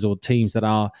franchises or teams that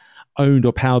are owned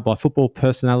or powered by football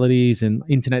personalities and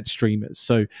internet streamers.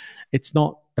 So it's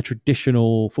not a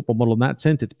traditional football model in that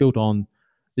sense. It's built on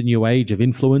the new age of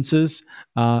influencers,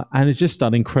 and it's just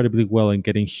done incredibly well in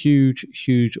getting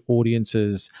huge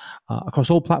audiences across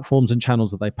all platforms and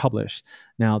channels that they publish.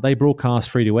 Now, they broadcast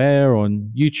free to air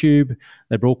on YouTube.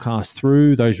 They broadcast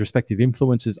through those respective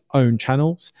influencers' own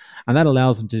channels, and that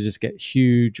allows them to just get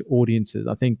huge audiences.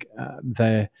 I think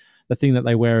the thing that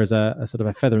they wear as a sort of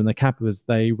a feather in the cap was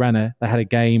they had a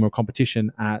game or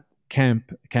competition at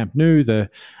Camp Nou, the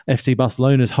FC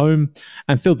Barcelona's home,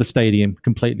 and filled the stadium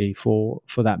completely for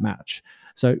that match.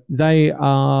 So they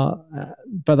are,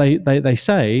 but they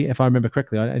say, if I remember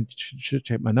correctly, I should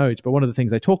check my notes, but one of the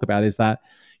things they talk about is that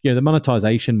the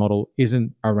monetization model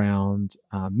isn't around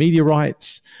media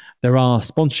rights. There are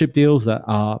sponsorship deals that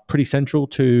are pretty central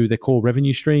to their core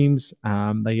revenue streams.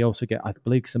 They also get, I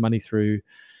believe, some money through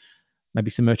maybe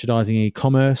some merchandising,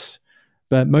 e-commerce,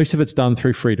 but most of it's done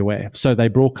through free-to-air. So they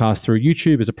broadcast through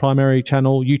YouTube as a primary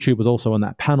channel. YouTube was also on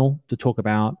that panel to talk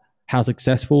about how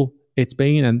successful it's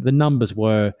been, and the numbers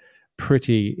were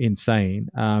pretty insane.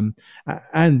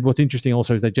 And what's interesting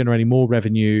also is they're generating more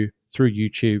revenue through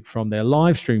YouTube from their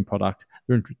live stream product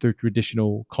through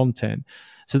traditional content.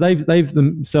 So they've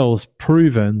themselves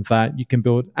proven that you can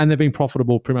build, and they've been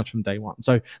profitable pretty much from day one.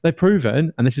 So they've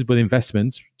proven, and this is with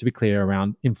investments, to be clear,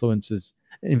 around influencers,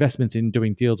 investments in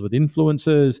doing deals with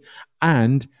influencers,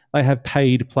 and they have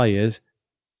paid players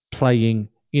playing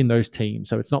in those teams.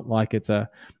 So it's not like it's not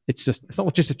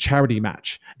just a charity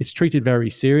match. It's treated very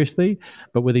seriously,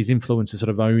 but with these influencers sort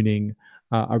of owning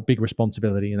a big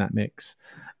responsibility in that mix.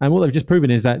 And what they've just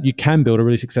proven is that you can build a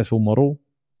really successful model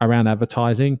around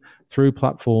advertising through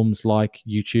platforms like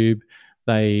YouTube.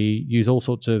 They use all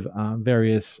sorts of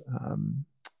various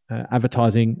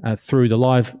advertising through the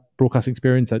live broadcasting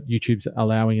experience that YouTube's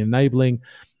allowing and enabling.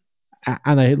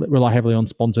 And they rely heavily on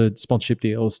sponsorship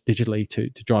deals digitally to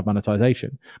drive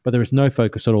monetization. But there is no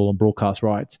focus at all on broadcast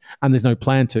rights. And there's no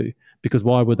plan to, because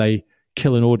why would they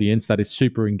kill an audience that is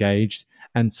super engaged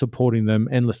and supporting them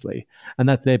endlessly? And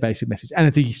that's their basic message. And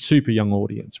it's a super young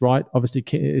audience, right? Obviously,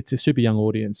 it's a super young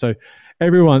audience. So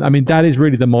everyone, I mean, that is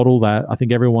really the model that I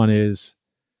think everyone is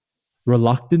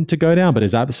reluctant to go down, but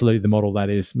is absolutely the model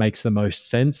that makes the most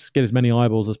sense. Get as many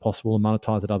eyeballs as possible and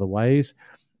monetize it other ways.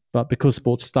 But because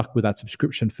sports stuck with that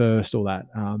subscription first or that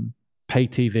pay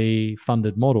TV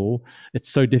funded model, it's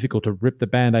so difficult to rip the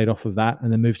Band-Aid off of that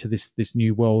and then move to this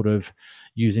new world of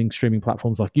using streaming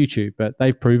platforms like YouTube. But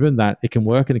they've proven that it can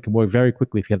work, and it can work very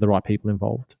quickly if you have the right people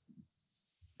involved.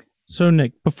 So,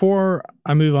 Nick, before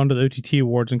I move on to the OTT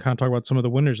awards and kind of talk about some of the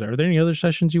winners there, are there any other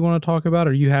sessions you want to talk about?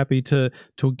 Are you happy to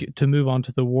move on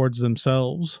to the awards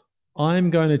themselves? I'm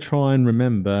going to try and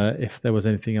remember if there was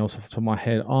anything else off the top of my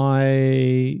head.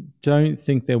 I don't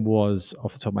think there was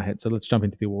off the top of my head. So let's jump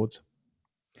into the awards.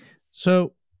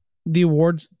 So the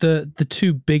awards, the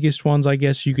two biggest ones, I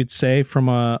guess you could say, from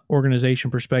a organization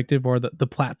perspective, are the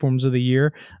platforms of the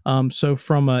year. So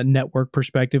from a network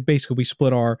perspective, basically we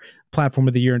split our platform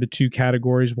of the year into two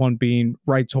categories, one being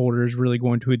rights holders really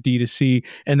going to a D2C,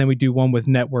 and then we do one with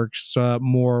networks,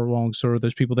 more along sort of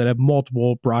those people that have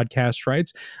multiple broadcast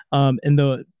rights. And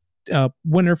the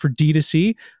winner for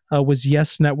D2C was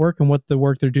Yes Network and what the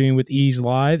work they're doing with Ease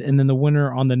Live. And then the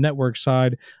winner on the network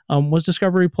side was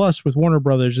Discovery Plus with Warner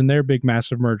Brothers and their big,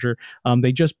 massive merger.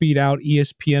 They just beat out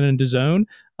ESPN and DAZN.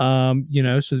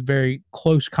 So very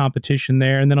close competition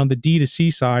there. And then on the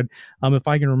D2C side, if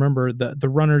I can remember, the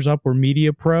runners up were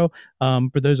Media Pro.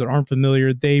 For those that aren't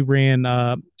familiar, they ran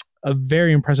a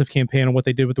very impressive campaign on what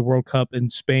they did with the World Cup in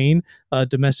Spain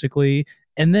domestically.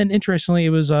 And then interestingly, it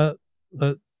was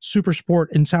Super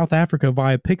Sport in South Africa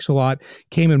via Pixelot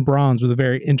came in bronze with a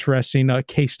very interesting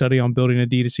case study on building a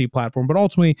D2C platform. But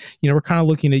ultimately, we're kind of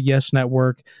looking at Yes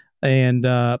Network and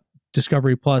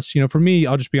Discovery Plus. For me,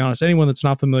 I'll just be honest, anyone that's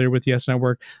not familiar with Yes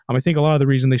Network, I think a lot of the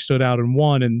reason they stood out and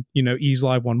won, and Ease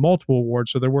Live won multiple awards,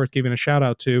 so they're worth giving a shout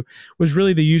out to, was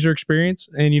really the user experience.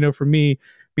 And for me,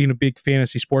 being a big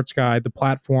fantasy sports guy, the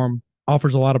platform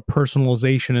offers a lot of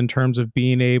personalization in terms of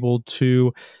being able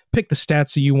to pick the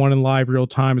stats that you want in live real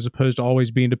time, as opposed to always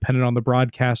being dependent on the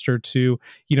broadcaster to,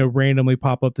 randomly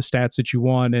pop up the stats that you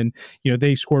want. And,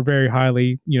 they scored very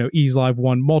highly. Ease Live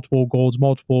won multiple golds,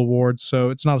 multiple awards. So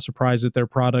it's not a surprise that their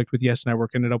product with Yes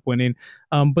Network ended up winning.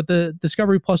 But the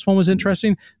Discovery Plus one was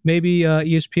interesting. Maybe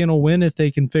ESPN will win if they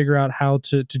can figure out how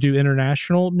to do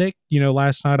international, Nick.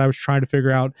 Last night I was trying to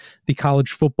figure out the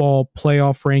college football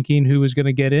playoff ranking, who was going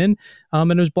to get in, and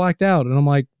it was blacked out. And I'm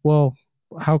like, well,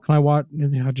 how can I watch?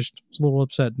 I just was a little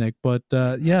upset, Nick. But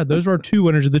those are our two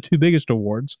winners of the two biggest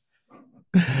awards.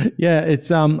 Yeah, it's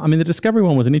the Discovery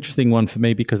one was an interesting one for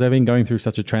me because they've been going through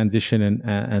such a transition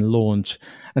and launch.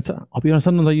 And so I'll be honest,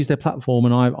 sometimes I use their platform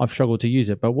and I've struggled to use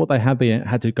it. But what they have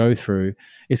had to go through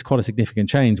is quite a significant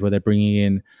change, where they're bringing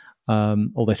in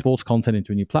all their sports content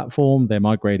into a new platform. They're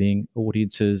migrating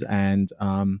audiences and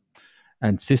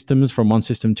systems from one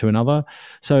system to another.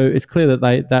 So it's clear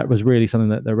that that was really something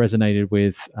that resonated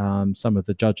with some of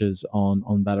the judges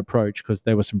on that approach, because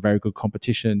there was some very good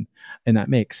competition in that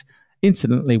mix.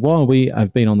 Incidentally, while we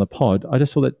have been on the pod, I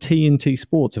just saw that TNT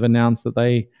Sports have announced that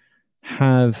they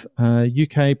have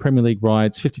UK Premier League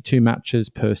rights, 52 matches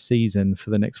per season for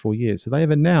the next 4 years. So they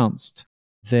have announced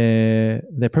their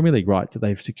Premier League rights that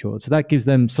they've secured. So that gives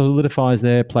them solidifies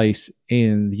their place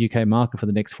in the UK market for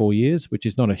the next 4 years, which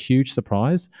is not a huge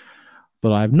surprise.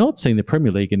 But I have not seen the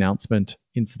Premier League announcement,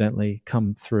 incidentally,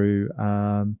 come through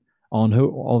on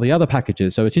all the other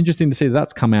packages. So it's interesting to see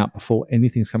that's come out before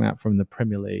anything's come out from the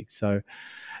Premier League. So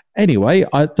anyway,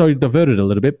 I sort of diverted a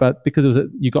little bit, but because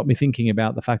you got me thinking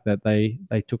about the fact that they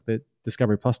took the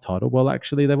Discovery Plus title. Well,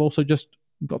 actually, they've also just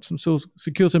got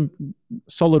secured some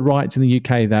solid rights in the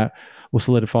UK that will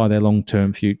solidify their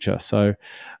long-term future. So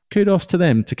kudos to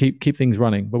them to keep things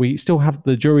running. But we still have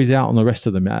the jury's out on the rest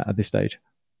of them at this stage.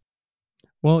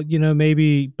 Well,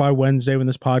 maybe by Wednesday when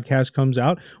this podcast comes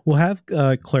out, we'll have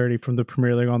clarity from the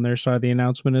Premier League on their side of the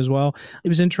announcement as well. It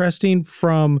was interesting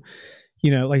from,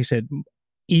 like I said,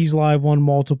 Ease Live won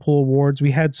multiple awards.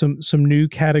 We had some new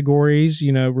categories,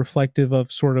 reflective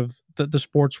of sort of the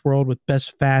sports world, with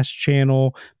best fast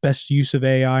channel, best use of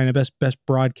AI, and a best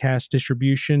broadcast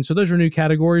distribution. So those are new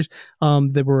categories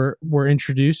that were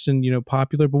introduced and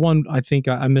popular. But one I think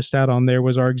I missed out on there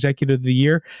was our Executive of the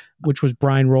Year, which was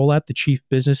Brian Rolapp, the Chief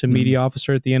Business and Media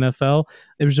Officer at the NFL.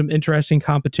 There was some interesting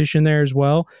competition there as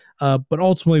well, but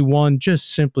ultimately won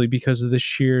just simply because of the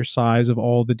sheer size of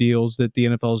all the deals that the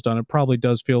NFL has done. It probably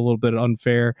does feel a little bit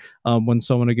unfair when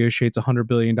someone negotiates $100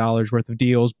 billion worth of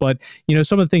deals. But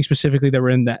some of the things specifically that were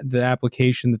in the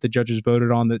application that the judges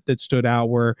voted on that stood out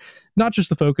were not just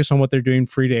the focus on what they're doing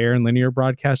free to air and linear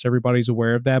broadcast. Everybody's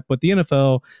aware of that, but the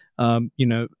NFL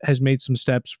has made some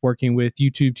steps working with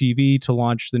YouTube TV to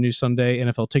launch the new Sunday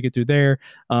NFL ticket through there.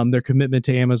 Their commitment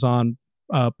to Amazon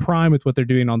Prime with what they're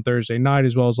doing on Thursday night,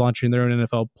 as well as launching their own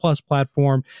NFL Plus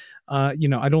platform. I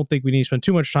don't think we need to spend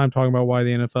too much time talking about why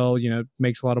the NFL,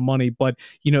 makes a lot of money, but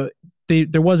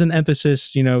there was an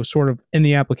emphasis, sort of in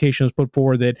the application was put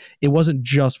forward that it wasn't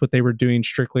just what they were doing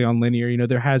strictly on linear.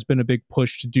 There has been a big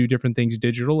push to do different things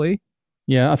digitally.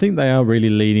 Yeah, I think they are really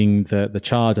leading the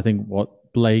charge. I think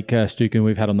what Blake Stukin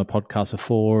we've had on the podcast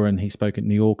before, and he spoke at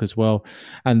New York as well.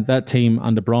 And that team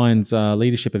under Brian's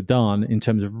leadership have done in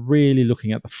terms of really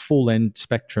looking at the full end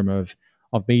spectrum of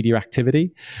media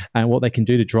activity and what they can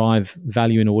do to drive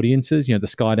value in audiences. The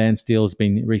Skydance deal has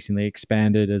been recently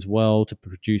expanded as well to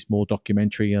produce more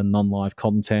documentary and non-live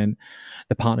content.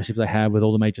 The partnerships they have with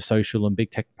all the major social and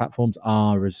big tech platforms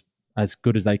are as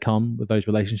good as they come with those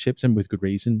relationships, and with good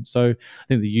reason. So I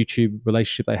think the YouTube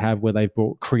relationship they have, where they've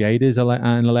brought creators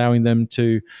and allowing them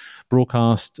to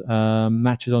broadcast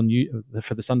matches on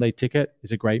for the Sunday ticket,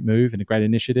 is a great move and a great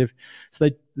initiative.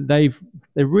 So they're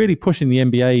really pushing the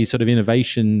NBA sort of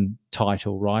innovation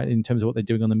title, right, in terms of what they're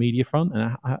doing on the media front,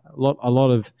 and a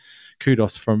lot of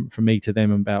kudos from me to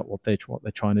them about what they're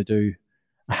trying to do.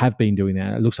 Have been doing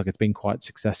that. It looks like it's been quite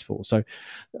successful. So it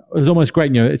was almost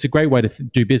great. It's a great way to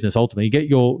do business. Ultimately,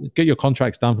 you get your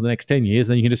contracts done for the next 10 years,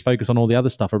 then you can just focus on all the other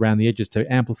stuff around the edges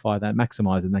to amplify that,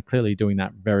 maximize, and they're clearly doing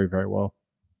that very, very well.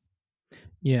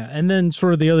 Yeah, and then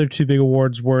sort of the other two big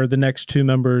awards were the next two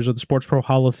members of the SportsPro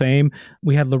Hall of Fame.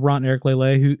 We had Laurent Eric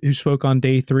Lele, who spoke on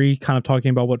day 3, kind of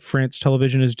talking about what France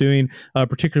Television is doing,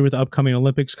 particularly with the upcoming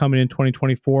Olympics coming in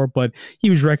 2024. But he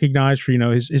was recognized for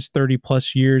his 30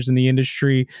 plus years in the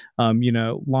industry,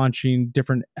 launching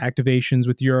different activations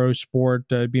with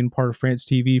Eurosport, being part of France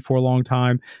TV for a long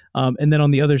time. And then on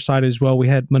the other side as well, we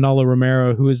had Manolo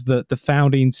Romero, who is the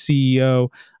founding CEO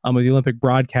of the Olympic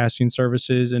Broadcasting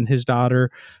Services, and his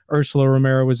daughter Ursula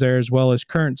Romero was there, as well as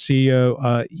current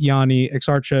CEO Yanni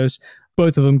Exarchos.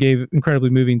 Both of them gave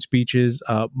incredibly moving speeches,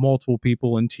 multiple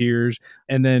people in tears.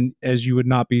 And then, as you would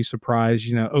not be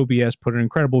surprised, OBS put an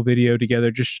incredible video together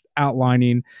just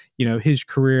outlining, his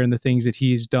career and the things that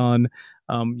he's done.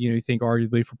 You think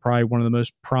arguably for probably one of the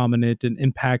most prominent and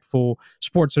impactful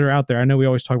sports that are out there. I know we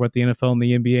always talk about the NFL and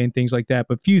the NBA and things like that,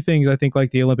 but few things I think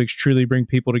like the Olympics truly bring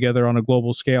people together on a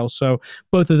global scale. So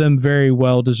both of them very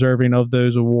well deserving of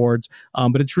those awards.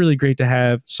 But it's really great to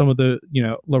have some of the,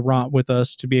 Laurent with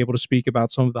us to be able to speak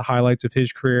about some of the highlights of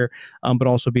his career, but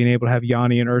also being able to have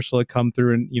Yanni and Ursula come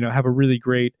through and, have a really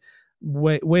great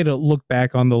way to look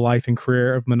back on the life and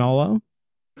career of Manolo.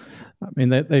 I mean,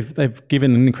 they've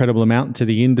given an incredible amount to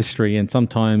the industry, and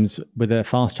sometimes with a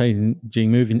fast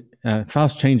changing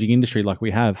industry like we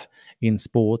have in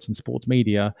sports and sports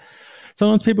media,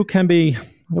 sometimes people can be, I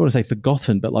don't want to say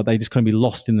forgotten, but like they just kind of be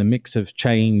lost in the mix of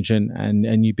change and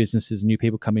new businesses and new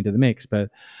people come into the mix. But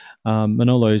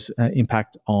Manolo's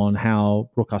impact on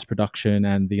how broadcast production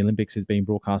and the Olympics is being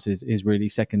broadcast is really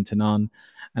second to none.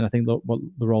 And I think what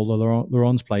the role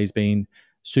Laurent's play has been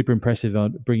super impressive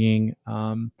on bringing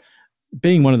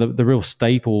being one of the real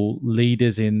staple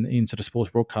leaders in sort of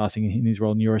sports broadcasting in his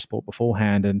role in Eurosport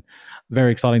beforehand, and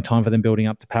very exciting time for them building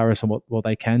up to Paris and what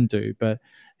they can do. But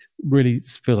really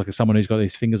feels like someone who's got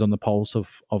his fingers on the pulse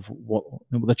of what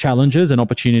the challenges and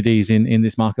opportunities in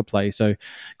this marketplace. So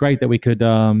great that we could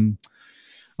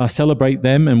celebrate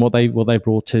them and what they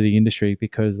brought to the industry,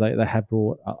 because they have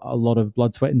brought a lot of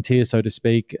blood, sweat, and tears, so to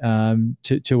speak,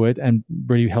 to it, and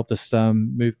really helped us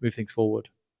move things forward.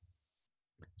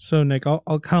 So Nick,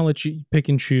 I'll kind of let you pick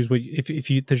and choose what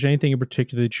if there's anything in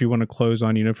particular that you want to close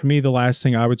on. For me, the last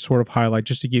thing I would sort of highlight,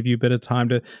 just to give you a bit of time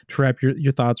to wrap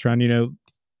your thoughts around.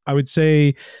 I would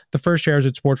say the first year I was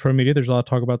at SportsPro Media, there's a lot of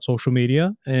talk about social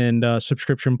media and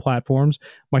subscription platforms.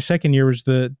 My second year was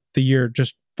the year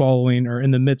just following or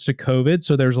in the midst of COVID,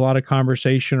 so there's a lot of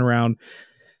conversation around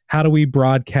how do we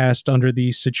broadcast under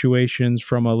these situations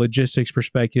from a logistics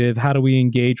perspective? How do we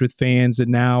engage with fans that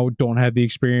now don't have the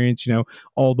experience?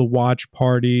 All the watch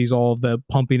parties, all the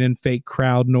pumping in fake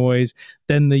crowd noise.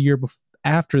 Then the year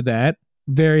after that,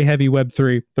 very heavy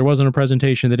Web3. There wasn't a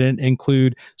presentation that didn't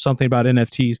include something about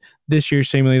NFTs. This year,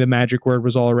 seemingly the magic word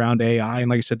was all around AI. And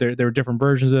like I said, there were different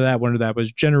versions of that, whether that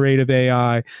was generative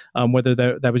AI, whether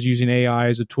that was using AI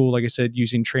as a tool, like I said,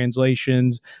 using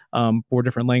translations for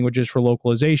different languages for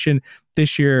localization.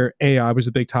 This year, AI was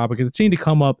a big topic. It seemed to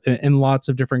come up in lots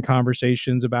of different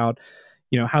conversations about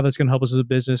how that's going to help us as a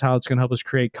business, how it's going to help us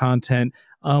create content.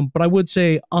 But I would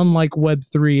say, unlike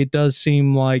Web3, it does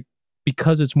seem like,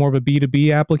 because it's more of a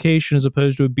B2B application as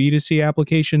opposed to a B2C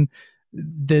application,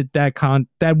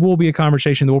 that will be a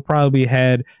conversation that will probably be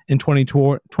had in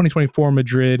 2024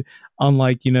 Madrid,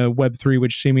 unlike Web3,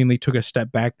 which seemingly took a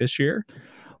step back this year.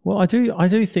 Well, I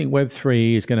do think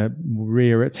Web3 is going to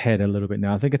rear its head a little bit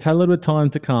now. I think it's had a little bit of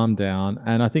time to calm down,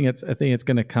 and I think it's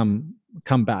going to come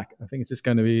back. I think it's just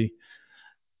going to be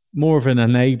more of an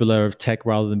enabler of tech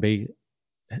rather than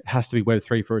has to be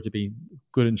Web3 for it to be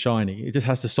good and shiny. It just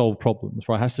has to solve problems,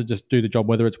 right? It has to just do the job,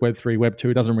 whether it's Web3,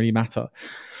 Web2, it doesn't really matter.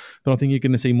 But I think you're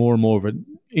going to see more and more of it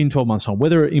in 12 months' time.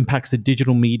 Whether it impacts the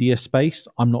digital media space,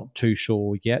 I'm not too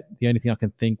sure yet. The only thing I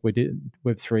can think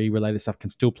Web3 related stuff can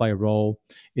still play a role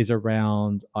is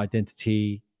around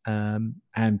identity and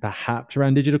perhaps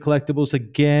around digital collectibles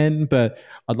again. But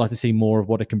I'd like to see more of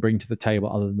what it can bring to the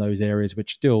table other than those areas,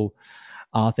 which still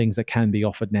are things that can be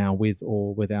offered now with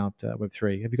or without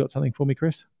Web3. Have you got something for me,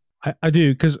 Chris? I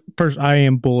do, because first, I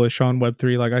am bullish on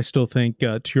Web3. Like, I still think,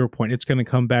 to your point, it's going to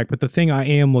come back. But the thing I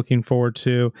am looking forward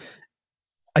to,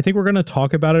 I think we're going to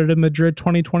talk about it in Madrid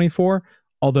 2024,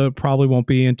 although it probably won't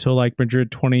be until like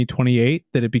Madrid 2028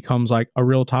 that it becomes like a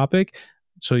real topic.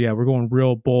 So yeah, we're going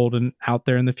real bold and out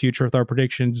there in the future with our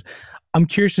predictions. I'm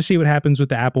curious to see what happens with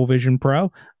the Apple Vision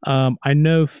Pro. I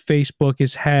know Facebook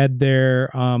has had their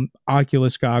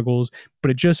Oculus goggles, but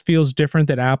it just feels different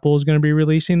that Apple is going to be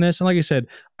releasing this. And like I said,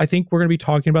 I think we're going to be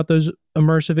talking about those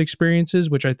immersive experiences,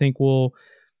 which I think will,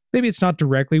 maybe it's not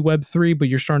directly Web3, but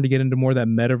you're starting to get into more of that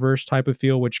metaverse type of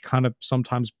feel, which kind of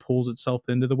sometimes pulls itself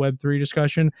into the Web3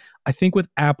 discussion. I think with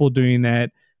Apple doing that,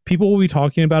 people will be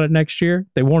talking about it next year.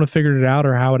 They won't have figured it out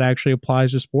or how it actually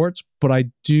applies to sports. But I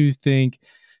do think,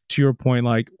 to your point,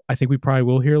 like, I think we probably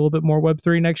will hear a little bit more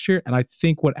Web3 next year. And I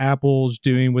think what Apple's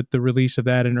doing with the release of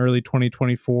that in early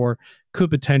 2024 could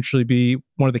potentially be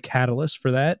one of the catalysts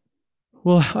for that.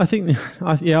 Well, I think,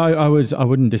 I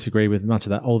wouldn't disagree with much of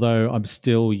that, although I'm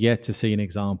still yet to see an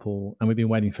example, and we've been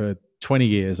waiting for 20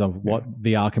 years of what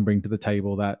VR can bring to the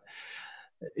table that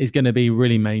is going to be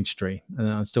really mainstream, and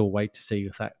I still wait to see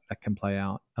if that can play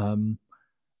out.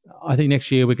 I think next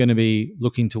year we're going to be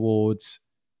looking towards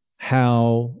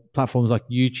how platforms like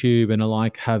YouTube and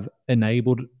alike have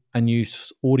enabled a new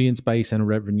audience base and a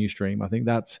revenue stream. I think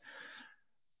that's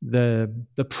the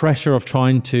pressure of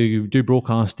trying to do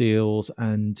broadcast deals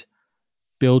and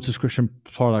build subscription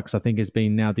products, I think, has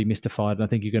been now demystified. And I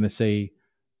think you're going to see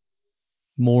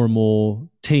more and more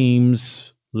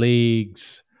teams,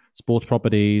 leagues, sports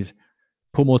properties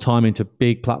put more time into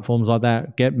big platforms like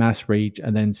that, get mass reach,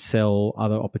 and then sell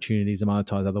other opportunities and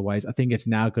monetize other ways. I think it's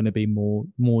now going to be more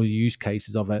use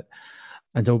cases of it.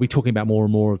 And so we'll be talking about more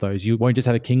and more of those. You won't just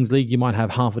have a Kings League, you might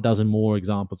have half a dozen more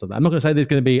examples of that. I'm not going to say there's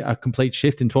going to be a complete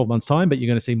shift in 12 months' time, but you're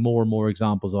going to see more and more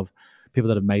examples of people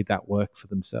that have made that work for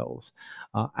themselves.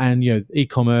 And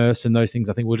e-commerce and those things,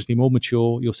 I think, will just be more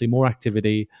mature. You'll see more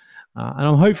activity.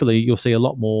 And hopefully you'll see a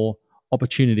lot more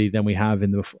opportunity than we have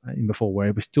in before,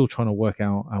 where we're still trying to work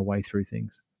our way through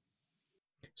things.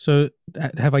 So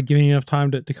have I given you enough time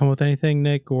to come up with anything,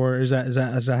 Nick, or is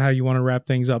that how you want to wrap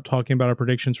things up, talking about our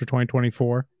predictions for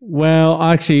 2024? Well,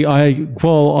 actually,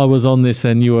 while I was on this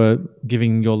and you were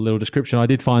giving your little description, I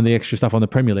did find the extra stuff on the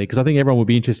Premier League because I think everyone would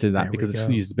be interested in that because it's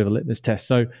used a bit of a litmus test.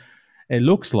 So it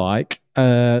looks like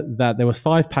that there was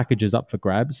 5 packages up for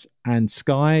grabs, and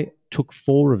Sky took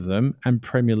 4 of them, and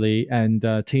Premier League and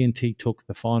TNT took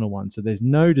the final one. So there's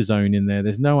no DAZN in there.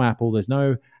 There's no Apple. There's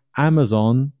no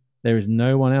Amazon. There is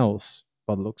no one else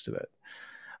by the looks of it.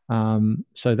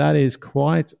 So that is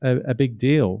quite a big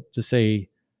deal to see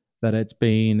that it's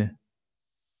been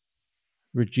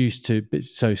reduced to.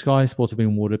 So Sky Sports have been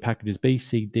awarded packages B,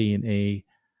 C, D, and E,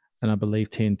 and I believe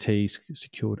TNT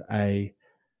secured A.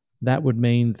 That would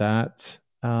mean that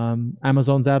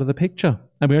Amazon's out of the picture.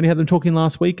 And we only had them talking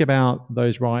last week about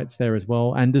those rights there as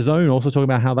well. And DAZN also talking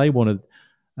about how they wanted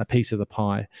a piece of the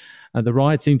pie. The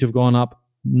rights seem to have gone up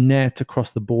net across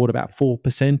the board about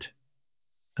 4%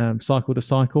 cycle to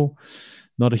cycle.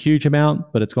 Not a huge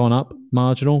amount, but it's gone up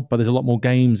marginal. But there's a lot more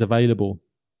games available.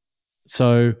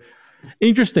 So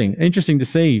interesting to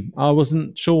see. I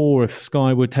wasn't sure if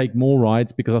Sky would take more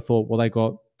rights because I thought, well, they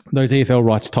got those EFL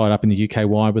rights tied up in the UK.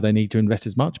 Why would they need to invest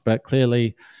as much? But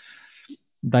clearly,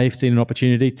 they've seen an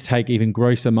opportunity to take even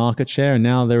grosser market share, and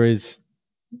now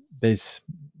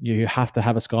you have to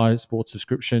have a Sky Sports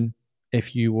subscription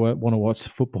if you want to watch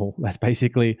football. That's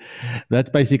basically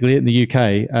it in the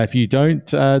UK. If you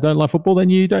don't like football, then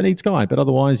you don't need Sky. But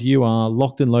otherwise, you are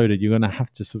locked and loaded. You're going to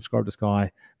have to subscribe to Sky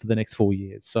for the next 4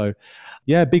 years. So,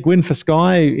 yeah, big win for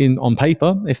Sky on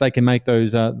paper if they can make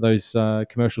those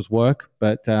commercials work.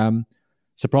 But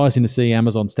surprising to see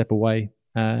Amazon step away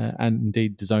and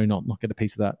indeed DAZN not get a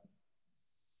piece of that.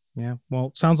 Yeah,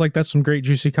 well, sounds like that's some great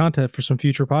juicy content for some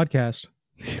future podcasts.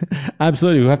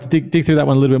 Absolutely, we'll have to dig through that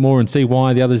one a little bit more and see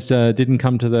why the others didn't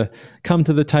come to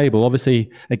the table.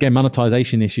 Obviously, again,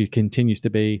 monetization issue continues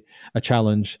to be a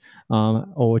challenge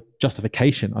or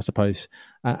justification, I suppose.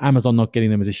 Amazon not getting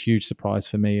them is a huge surprise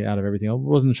for me out of everything. I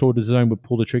wasn't sure DAZN would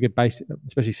pull the trigger,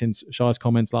 especially since Shai's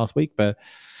comments last week. But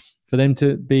for them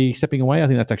to be stepping away, I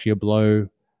think that's actually a blow.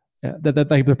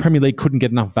 The Premier League couldn't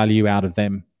get enough value out of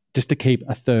them just to keep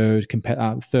a third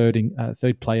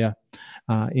player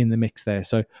in the mix there.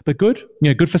 So, but good,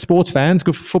 good for sports fans,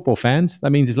 good for football fans. That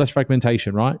means there's less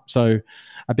fragmentation, right? So,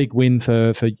 a big win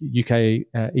for UK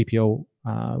EPL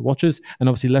watchers, and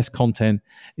obviously less content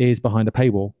is behind a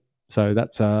paywall. So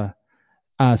that's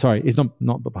it's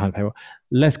not behind a paywall.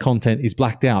 Less content is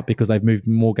blacked out because they've moved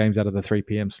more games out of the 3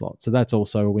 p.m. slot. So that's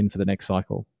also a win for the next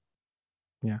cycle.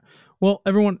 Yeah. Well,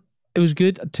 everyone, it was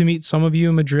good to meet some of you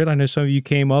in Madrid. I know some of you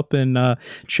came up and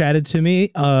chatted to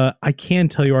me. I can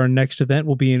tell you our next event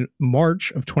will be in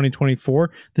March of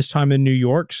 2024, this time in New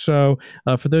York. So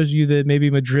for those of you that maybe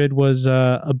Madrid was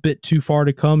a bit too far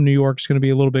to come, New York's going to be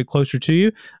a little bit closer to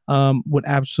you. Would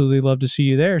absolutely love to see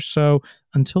you there. So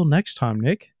until next time,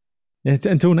 Nick.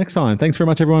 Until next time. Thanks very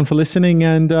much, everyone, for listening,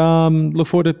 and look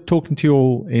forward to talking to you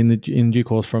all in due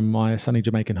course from my sunny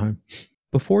Jamaican home.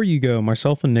 Before you go,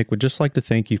 myself and Nick would just like to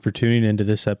thank you for tuning into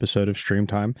this episode of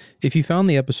StreamTime. If you found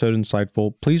the episode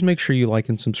insightful, please make sure you like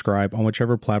and subscribe on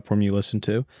whichever platform you listen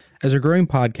to. As a growing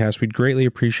podcast, we'd greatly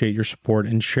appreciate your support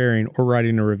in sharing or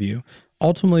writing a review.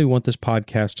 Ultimately, we want this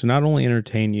podcast to not only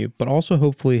entertain you, but also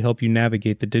hopefully help you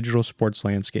navigate the digital sports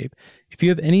landscape. If you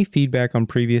have any feedback on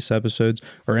previous episodes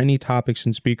or any topics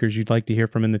and speakers you'd like to hear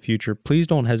from in the future, please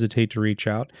don't hesitate to reach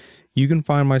out. You can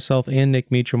find myself and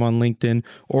Nick Meacham on LinkedIn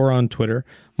or on Twitter.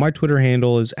 My Twitter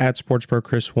handle is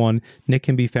 @SportsProChris1. Nick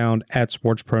can be found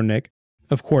 @SportsProNick.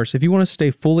 Of course, if you want to stay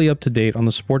fully up to date on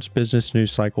the sports business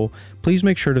news cycle, please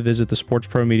make sure to visit the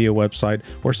SportsPro Media website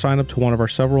or sign up to one of our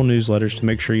several newsletters to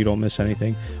make sure you don't miss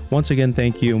anything. Once again,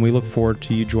 thank you, and we look forward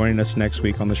to you joining us next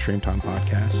week on the StreamTime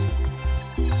podcast.